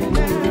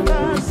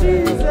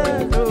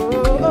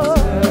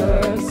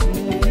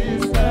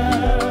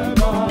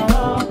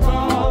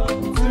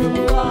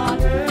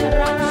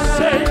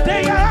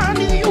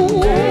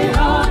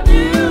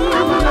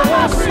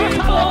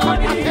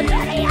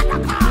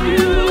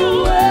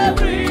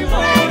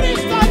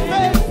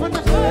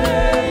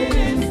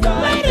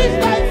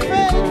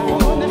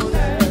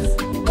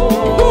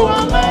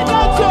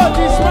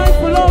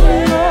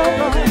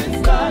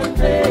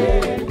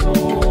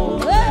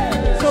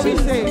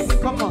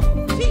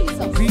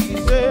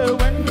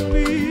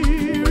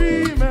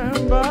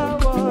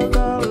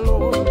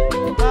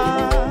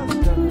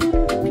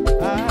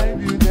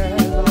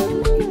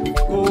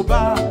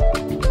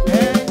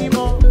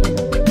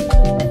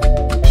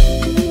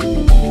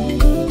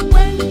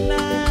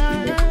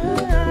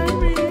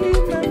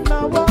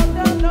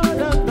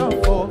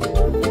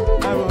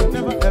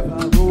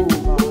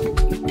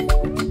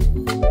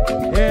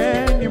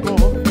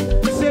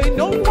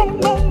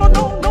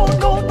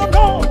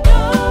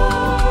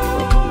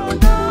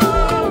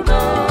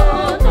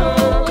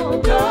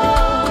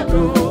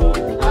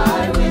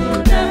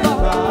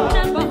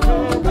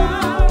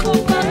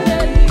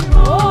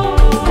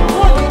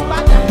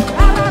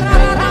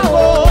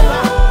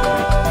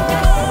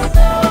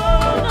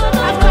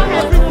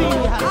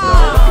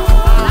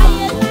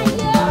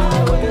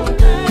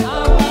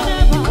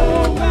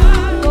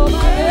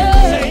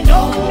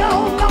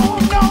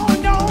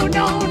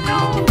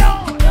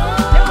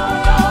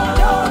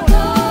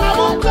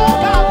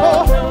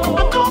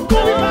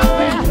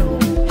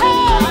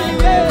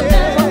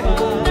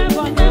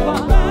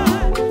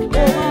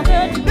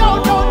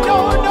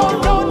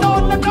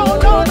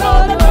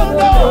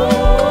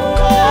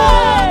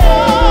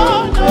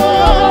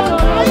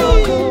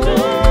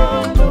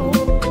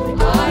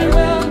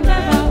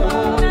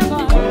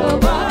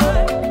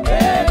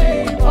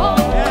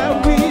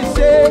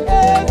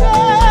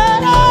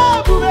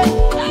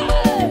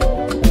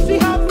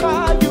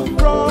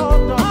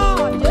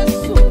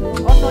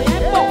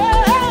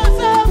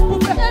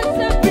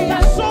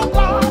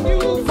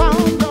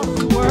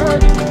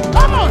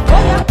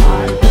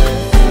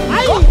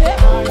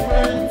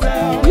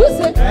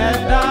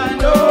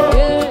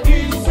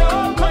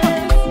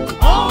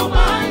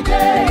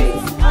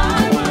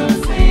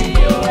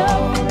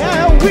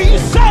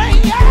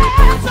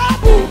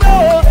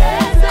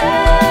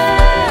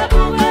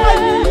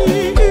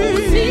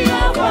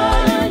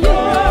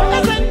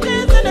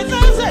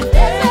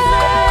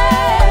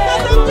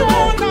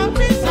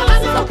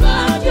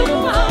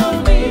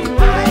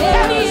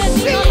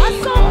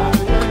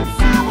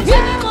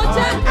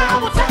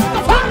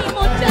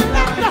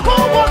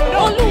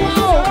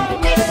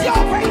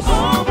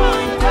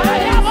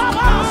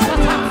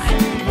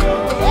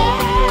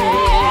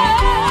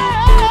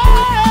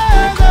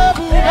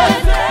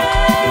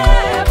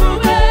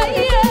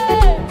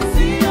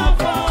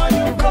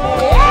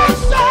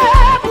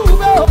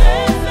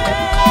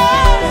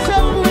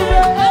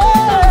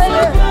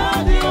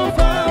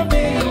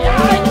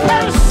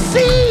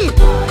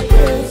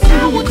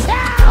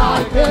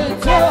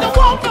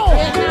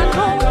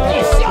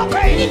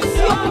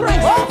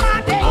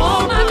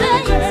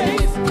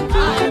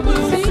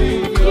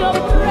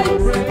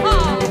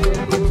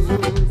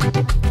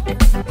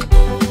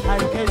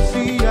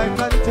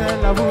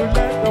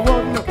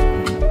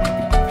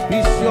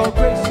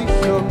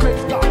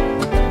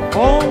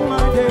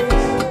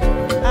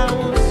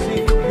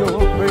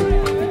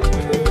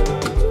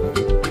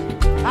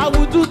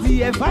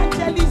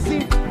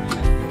 evangelism,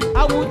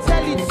 I will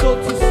tell it so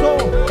to so.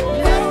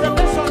 Let the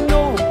nation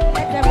know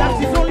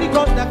that it's only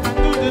God that can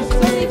do this.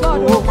 Only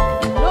God,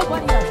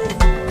 nobody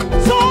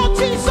else. So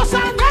Jesus, I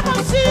never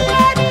see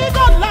any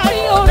God like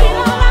you.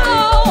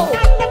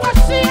 I never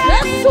see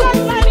any God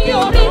like you.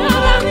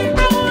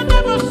 I will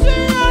never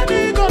see any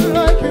God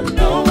like you.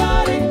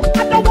 Nobody.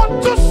 I don't want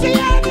to see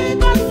any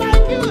God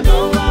like you.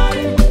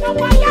 Nobody.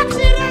 Nobody.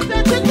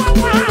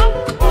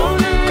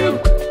 Only you.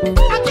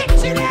 I get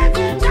you there.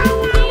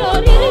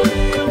 Only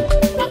you.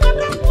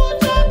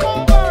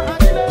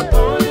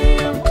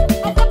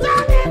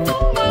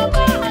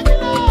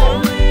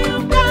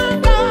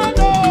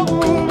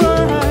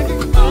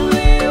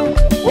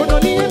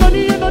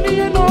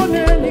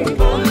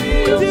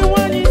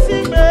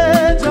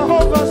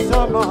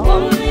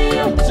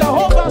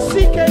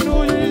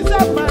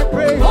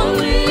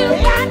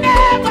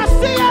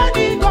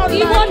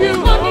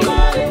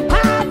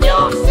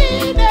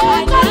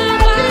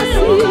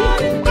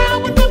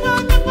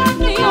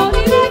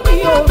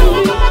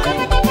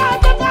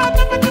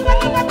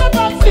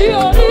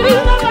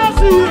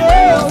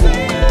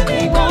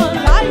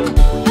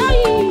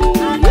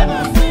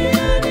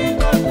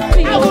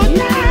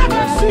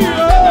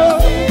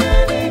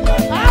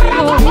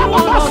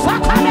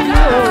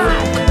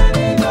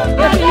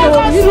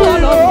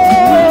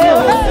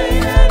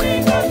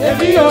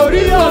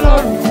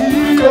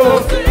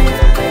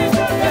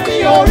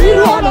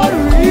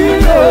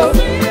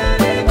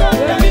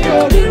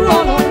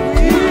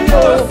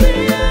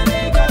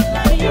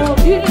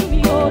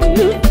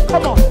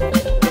 Come on.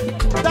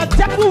 The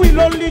devil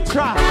will only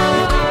try.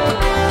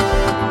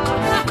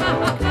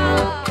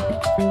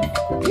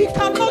 He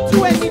cannot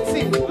do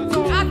anything.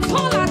 At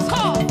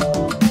all.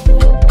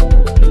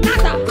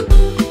 Nada.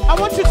 I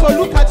want you to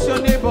look at your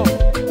neighbor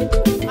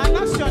and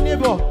ask your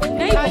neighbor,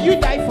 can you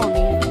die for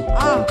me?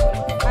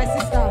 My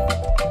sister,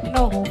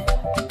 no.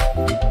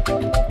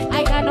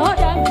 I cannot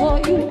die for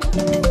you.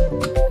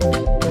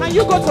 Can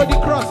you go to the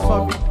cross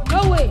for me? No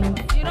way.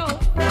 You know,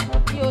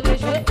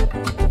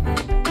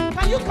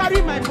 can you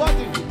carry my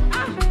body?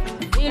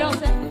 You know,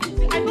 sir.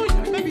 I know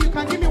maybe you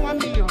can give me 1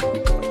 million.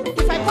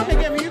 If I come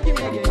again, will you give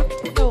me again?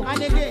 No.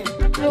 And again?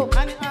 No.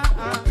 And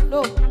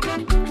No.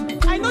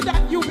 I know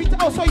that you'll be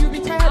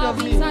tired of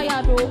me.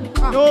 Tired,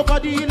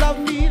 Nobody love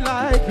me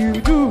like you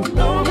do.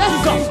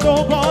 Yes. Jesus,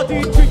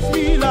 nobody treats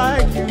me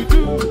like you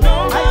do.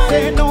 I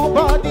say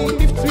nobody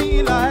lifts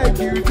me like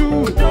you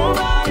do.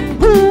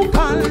 Who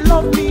can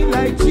love me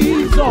like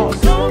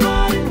Jesus?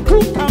 Who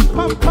can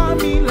pamper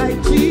me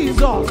like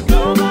Jesus?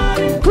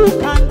 Who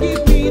can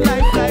give me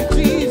life like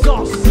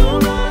Jesus?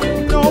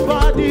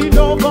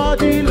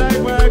 Nobody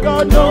like my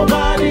God.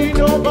 Nobody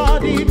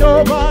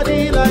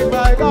like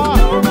my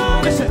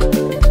God. Listen,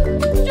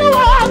 you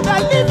are the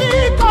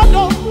living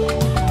God.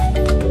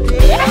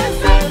 Yes,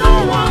 there's no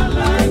one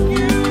like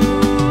you.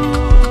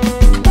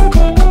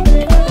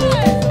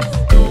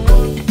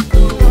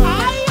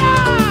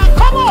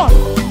 Come on.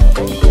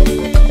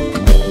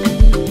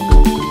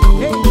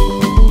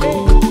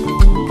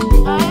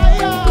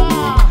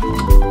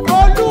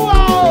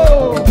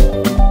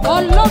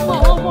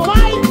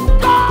 My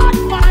God,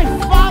 my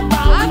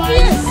Father, my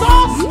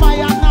source, my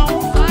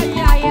announcer.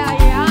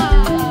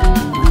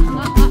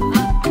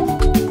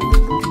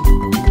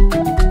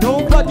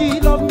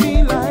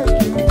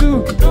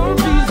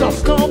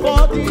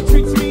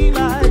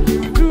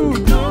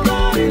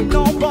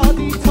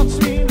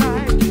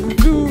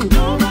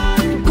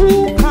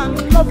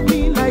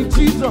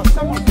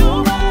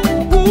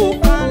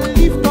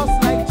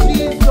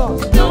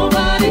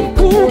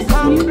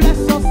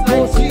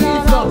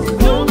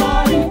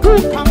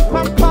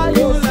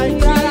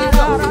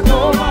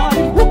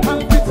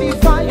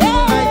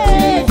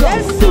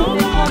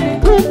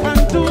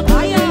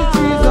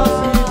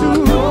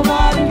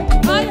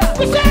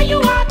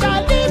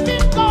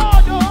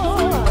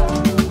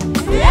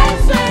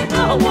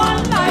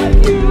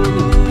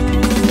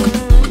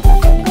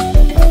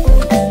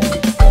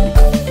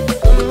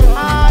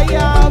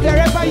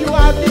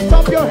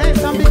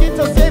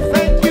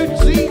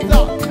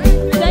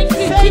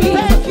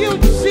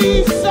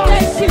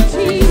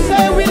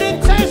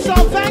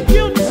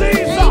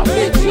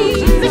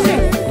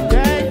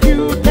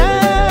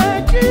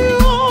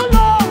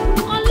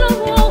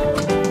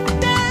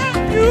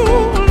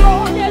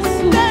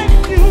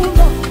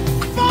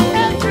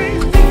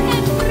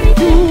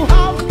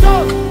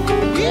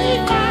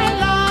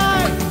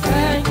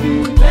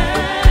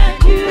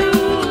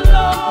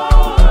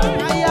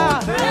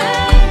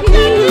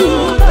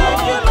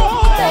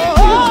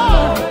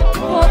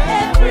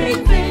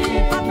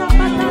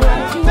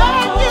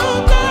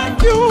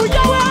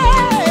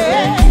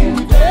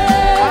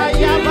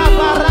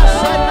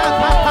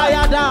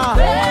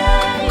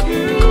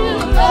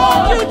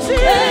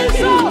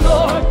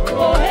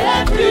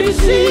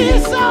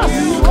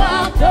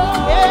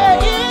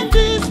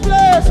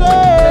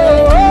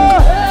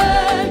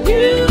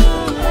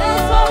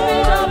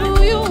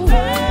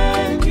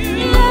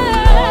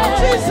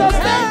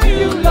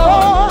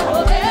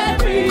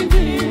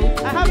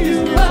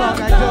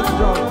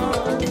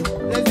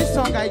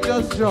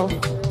 intro.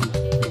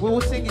 We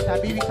will sing it,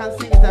 Abi. We can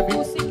sing it, Abi.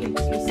 You sing it.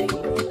 You sing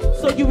it.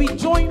 So you will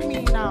join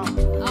me now.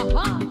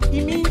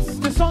 It means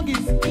the song is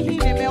what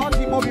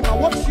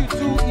you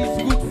do is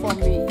good for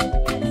me.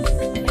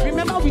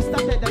 Remember we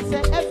started and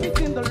said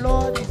everything the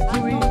Lord is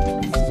doing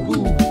is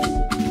good.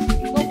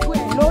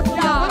 Lord, you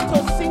want to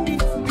sing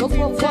it with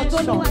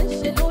intention,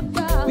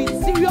 with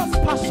serious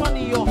passion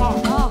in your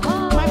heart.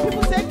 My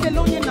people say it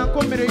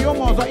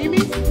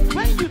means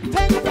when you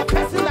thank the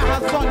person that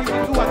has done, you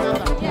will do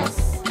another. Yes,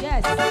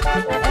 yes.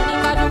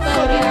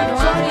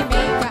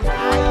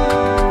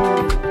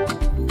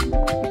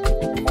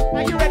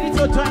 Are you ready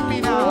to join me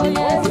now? Oh,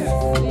 yes,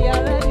 we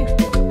are ready.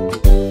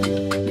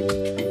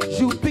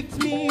 You picked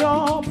me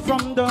up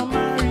from the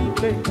married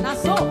place. Now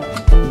so,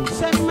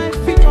 set my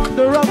feet on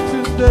the rock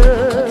to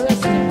stay.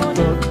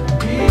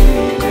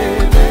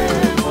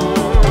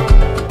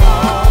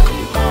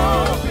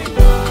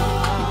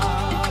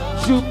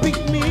 You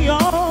picked me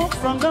up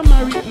from the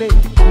married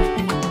place.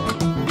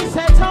 You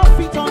set our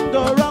feet on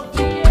the rock to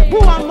stay. Who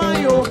am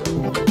I, oh?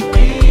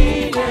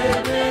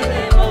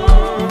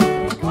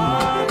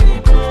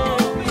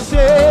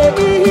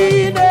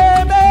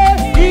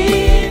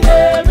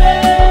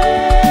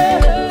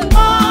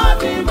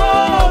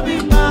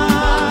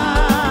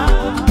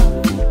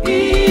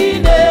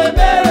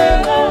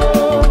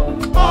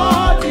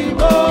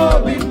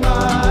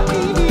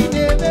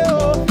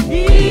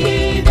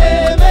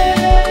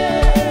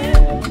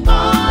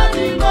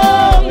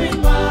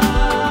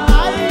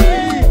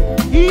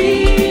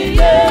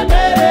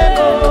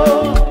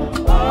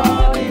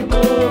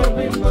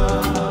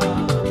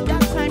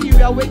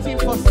 Waiting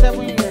for 7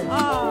 years.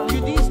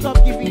 You didn't stop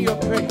giving your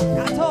praise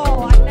at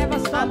all. I never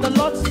stopped. And the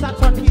Lord sat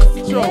on his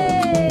throne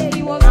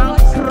and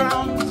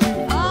crowned you.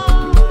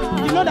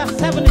 You know that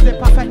 7 is a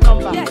perfect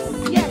number. Yes,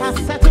 He yes. has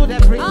settled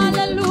everything.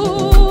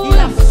 Hallelujah. He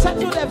has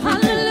settled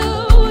everything.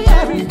 Hallelujah.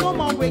 There is no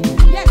more waiting.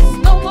 Yes,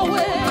 no more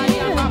waiting.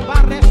 Yes,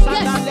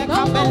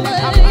 no more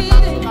waiting.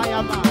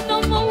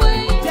 No more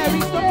waiting. There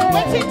is no more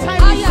waiting.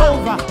 Time is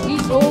over.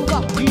 It's over.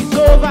 It's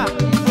over.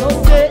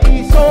 Say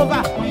it's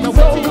over. The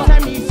waiting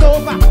time is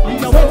over.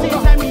 The waiting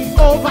time is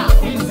over.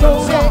 It's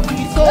over. Say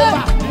it's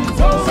over.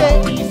 Say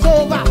it's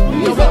over.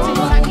 The waiting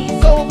time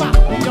is over.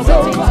 The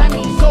waiting time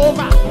is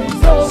over.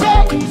 Say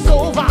it's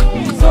over.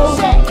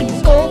 Say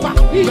it's over.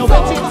 The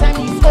waiting time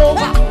is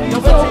over. The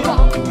waiting time.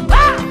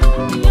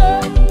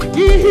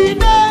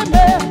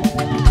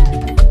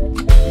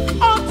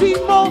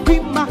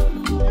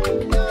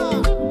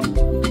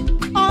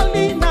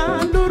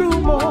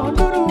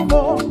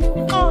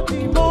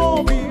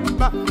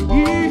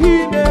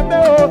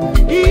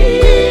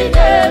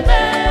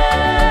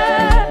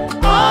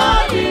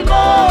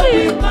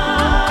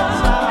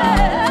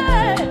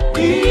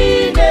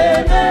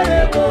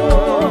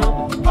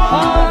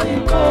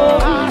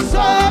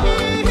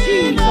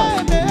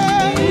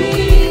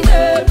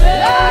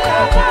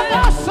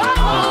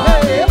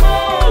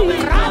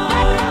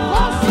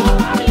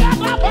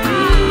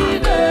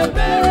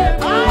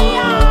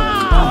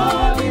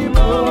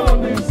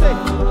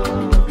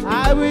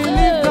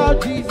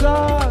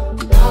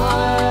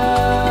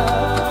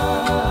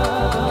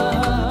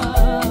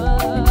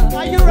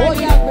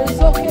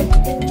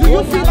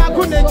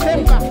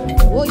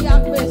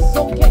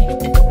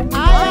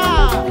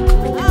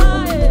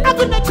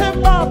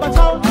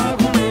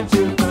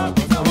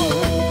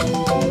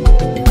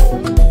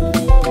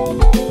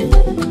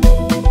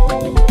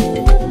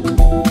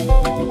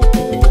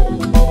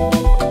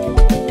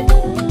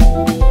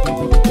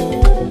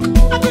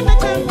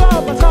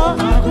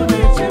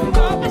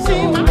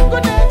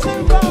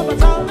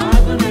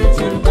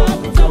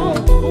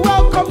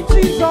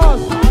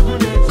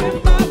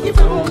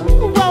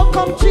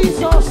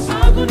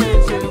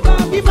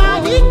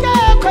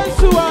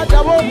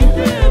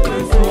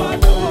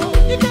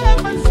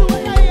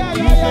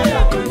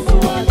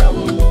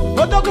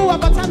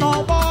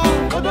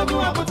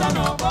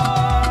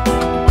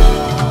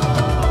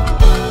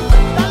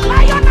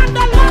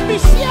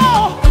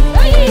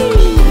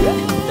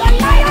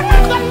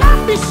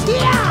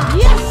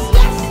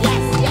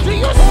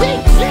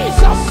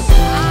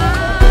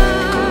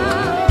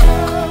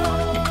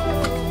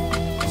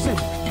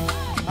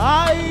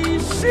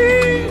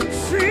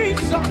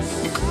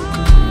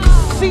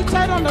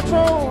 Seated on the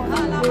throne,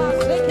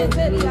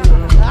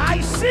 I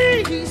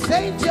see his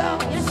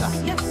angels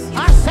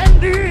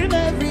ascending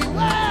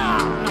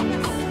everywhere.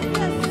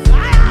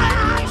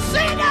 I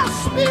see the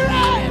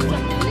Spirit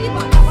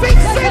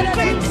fixing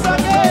things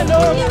again.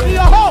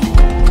 Your hope.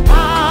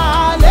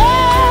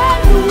 Hallelujah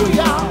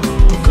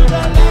to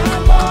the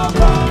Lamb of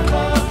God.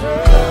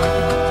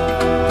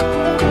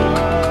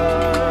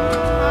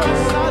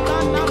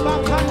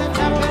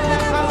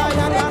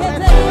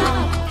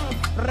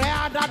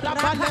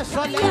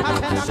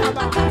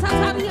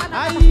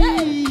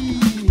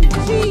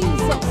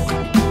 Jesus.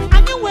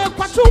 Anywhere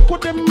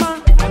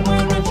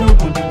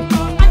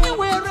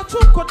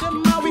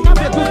we have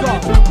a good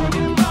God.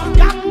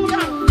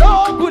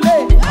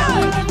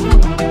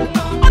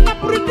 On a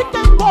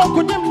predictable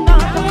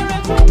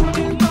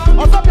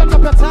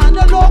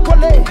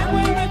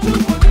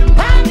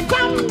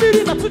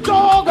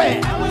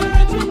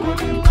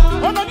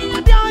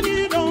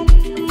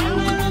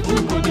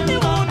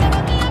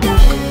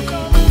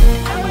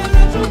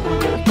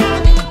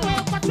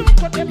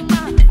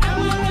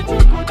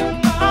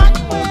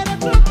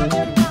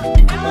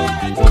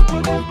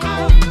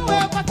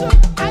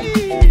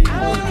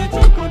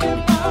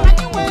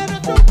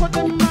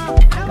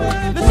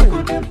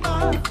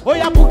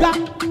yeah, buga.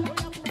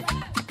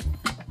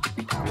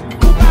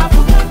 Buga,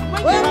 buga.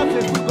 When you have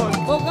a good God.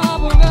 Buga,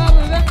 buga,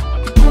 buga.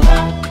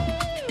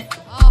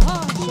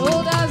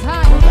 Shoulders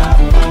high.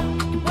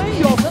 When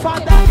your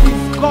father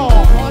is God.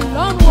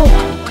 Along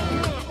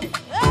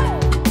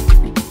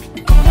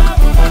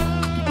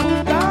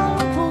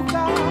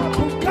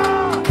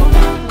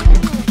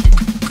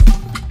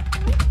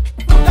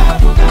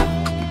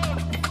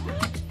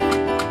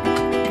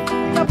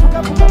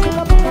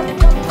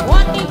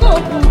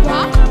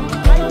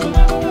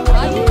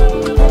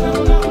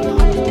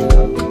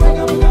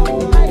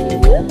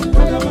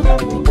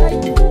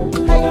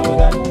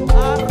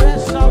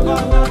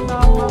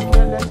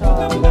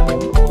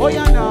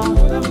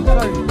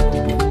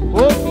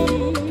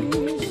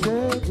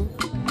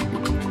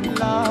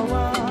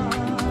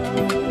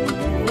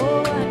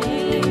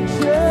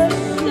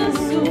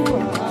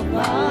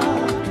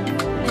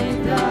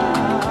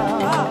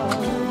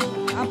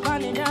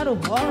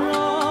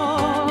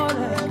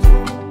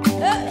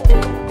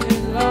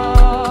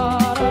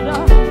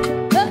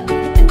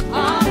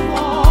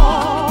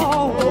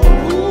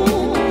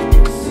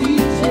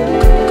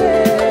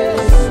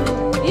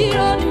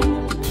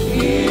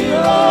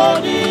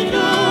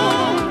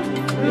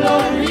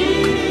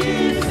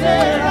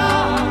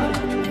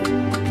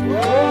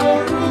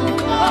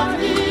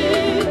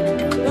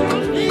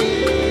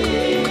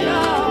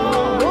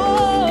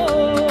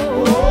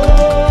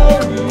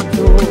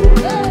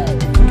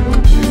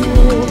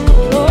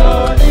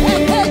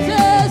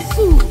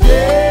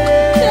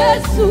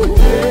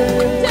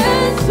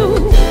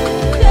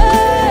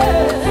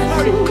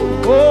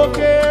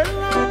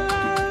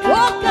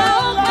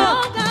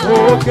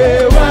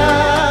Okay,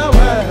 well,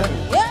 well.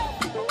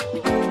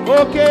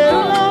 Okay,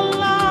 la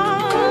la.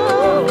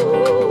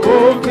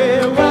 Okay,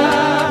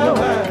 well,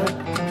 well.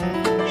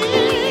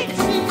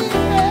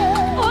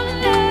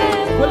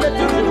 Well, let's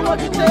do what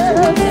you say.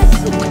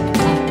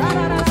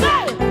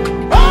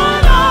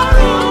 All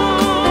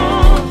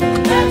around,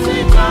 let's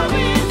see how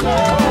we go.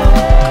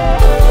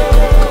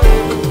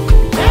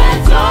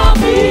 Let's all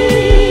be.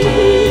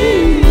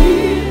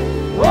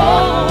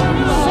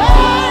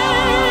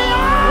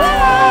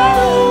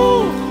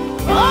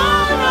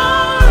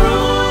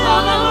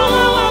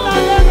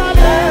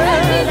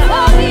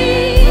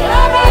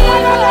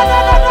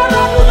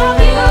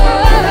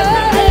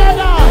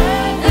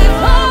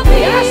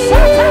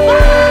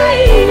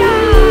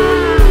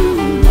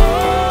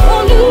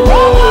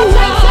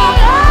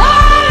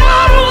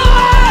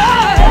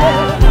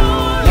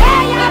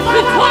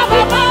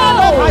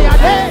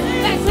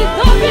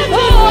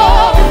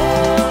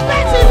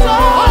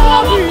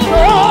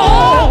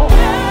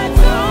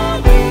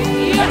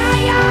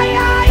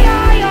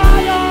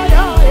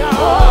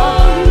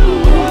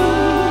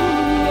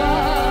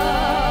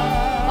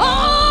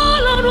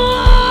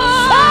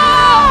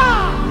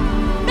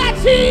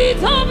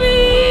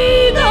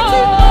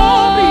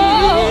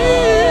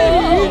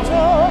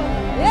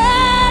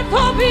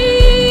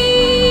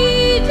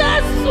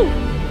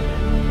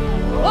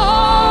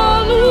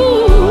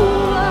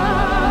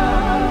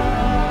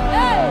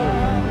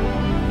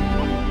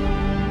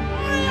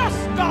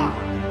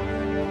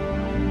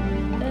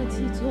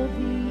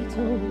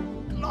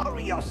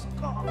 Glorious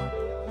God.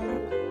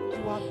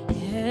 You are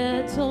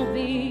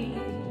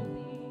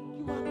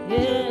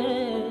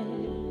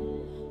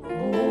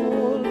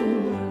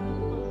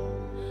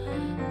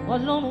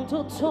Ọlọ́run tó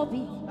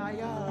tóbi,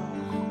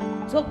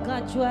 tó ga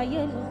jù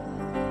ayé lọ,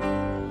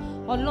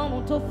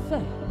 Ọlọ́run tó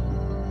fẹ̀,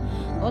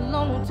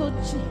 Ọlọ́run tó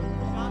jìn,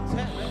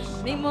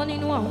 mímọ́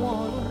nínú àwọn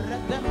ọ̀run,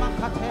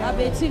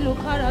 àbètìlú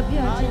kárábí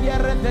àjẹ́,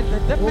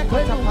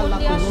 ògbénu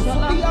wúndí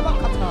aṣọlá,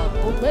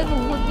 ògbénu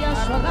wúndí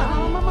aṣọlá,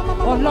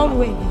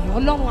 Ọlọ́run ènìyàn,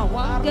 Ọlọ́run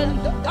àwọn áńgẹ́lì,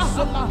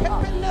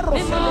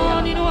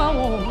 mímọ́ nínú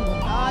àwọn ọ̀run.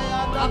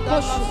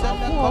 Akọ́ṣù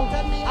fún ọ,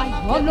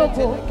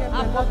 àyọ́lógo,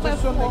 àmọ́pẹ́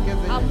fún ọ,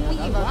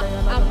 àmúyìwá,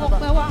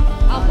 àmọ́pẹ́wá,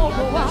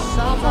 àmọ́bọ̀wá,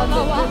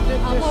 àmọ́lọ́wá,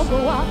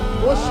 àmọ́bọ̀wá,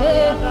 ó ṣe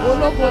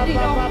ológo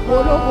dídán,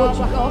 ológo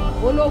jùlọ,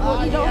 ológo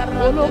dídán,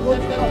 ológo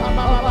jùlọ,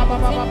 ọba mi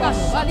ti ń gbà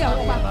sálẹ̀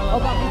ọba,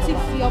 ọba mi ti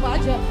fi ọba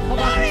jẹ,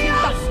 ọba mi ti ń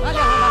gbà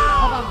sálẹ̀ ọba,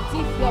 ọba mi ti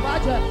fi ọba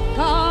jẹ,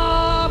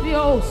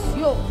 kábíyèsí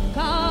o,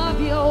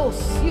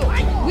 kábíyèsí o,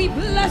 we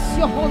bless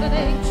your holy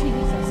name,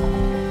 Jesus.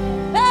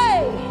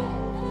 Hey!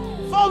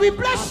 For we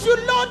bless you,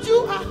 Lord, you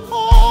are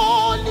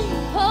holy.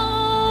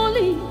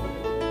 Holy.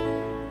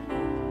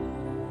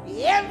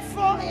 And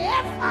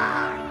forever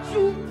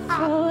you are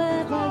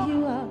Forever you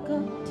are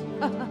God.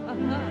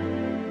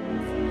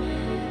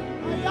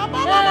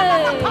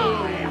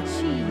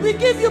 Hey, we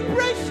give you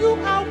praise, you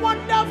are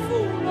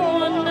wonderful,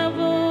 Lord.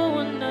 Wonderful,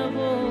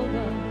 wonderful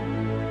God.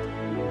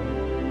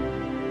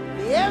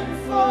 And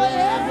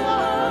forever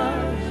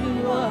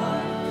You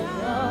are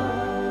God.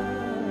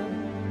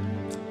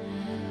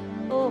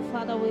 Oh,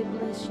 Father, we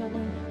bless your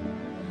name.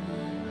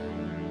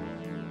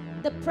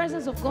 The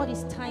presence of God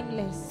is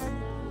timeless.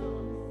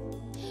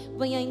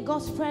 When you're in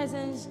God's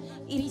presence,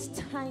 it is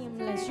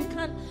timeless. You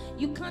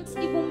can't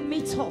even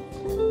meet up.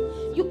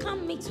 You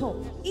can't meet up.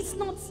 It's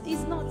not,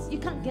 you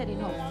can't get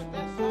enough.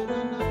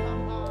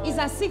 It's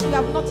as if you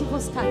have not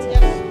even started.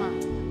 Yes,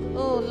 ma'am.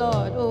 Oh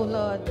Lord, oh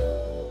Lord.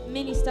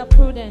 Minister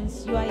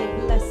Prudence, you are a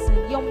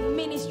blessing. Your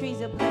ministry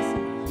is a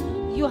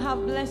blessing. You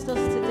have blessed us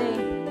today.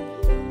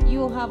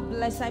 You have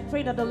blessed. I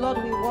pray that the Lord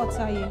will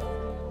water you.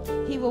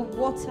 He will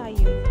water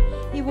you.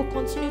 He will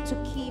continue to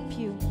keep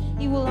you.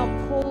 He will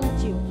uphold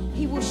you.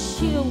 He will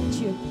shield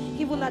you.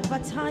 He will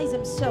advertise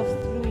himself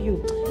through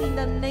you. In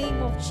the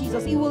name of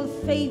Jesus, he will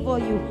favor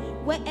you.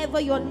 Wherever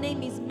your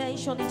name is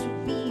mentioned, it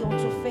will be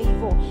unto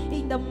favor.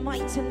 In the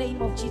mighty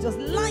name of Jesus,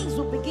 lines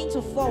will begin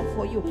to fall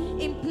for you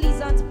in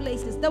pleasant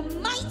places. The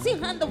mighty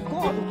hand of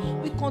God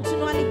will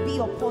continually be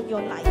upon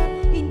your life.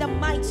 In the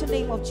mighty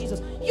name of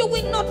Jesus, you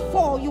will not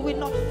fall, you will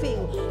not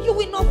fail, you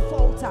will not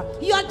falter.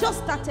 You are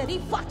just started.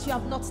 In fact, you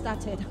have not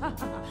started.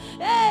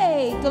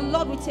 Hey, the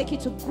Lord will take you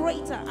to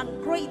greater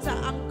and greater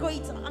and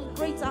greater and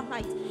greater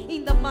heights.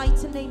 In the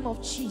mighty name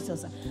of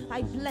Jesus,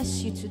 I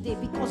bless you today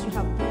because you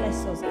have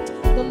blessed us.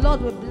 The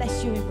Lord will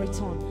bless you in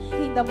return.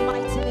 In the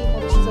mighty name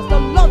of Jesus, the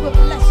Lord will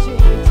bless you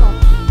in return.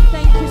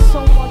 Thank you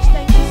so much.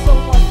 Thank you so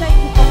much. Thank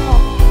you for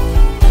coming.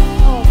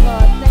 Oh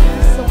God, thank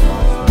you so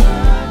much.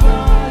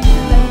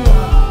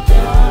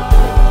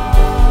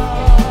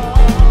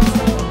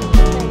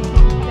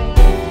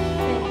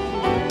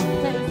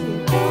 Thank you.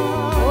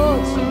 Oh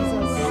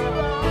Jesus.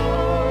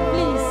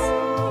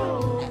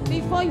 Please,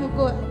 before you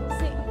go,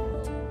 say,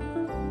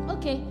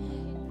 okay,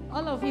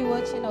 all of you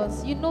watching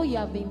us, you know you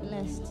have been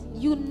blessed.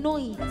 You know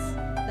it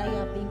that you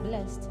have been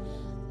blessed.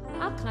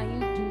 How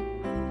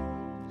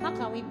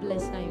can we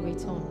bless her in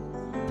return?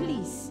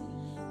 Please,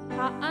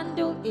 her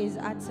handle is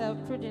at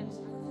Prudence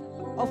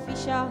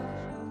official.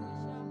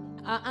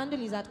 Her handle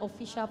is at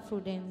official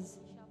Prudence.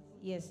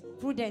 Yes,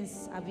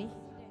 Prudence, Abby.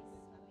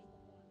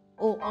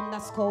 Oh,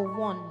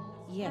 _1.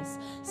 Yes.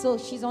 So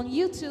she's on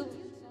YouTube.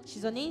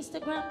 She's on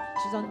Instagram.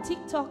 She's on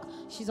TikTok.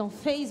 She's on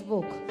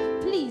Facebook.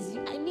 Please,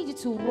 I need you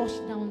to rush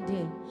down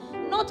there.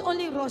 Not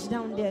only rush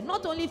down there,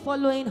 not only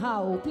following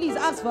her. Please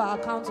ask for her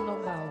account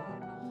number.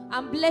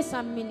 And bless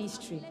her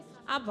ministry.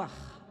 Abba,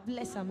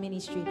 bless her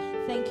ministry.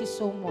 Thank you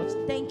so much.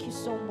 Thank you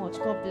so much.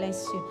 God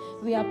bless you.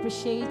 We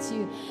appreciate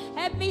you.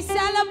 Help me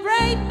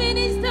celebrate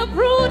Minister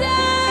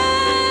Prudence.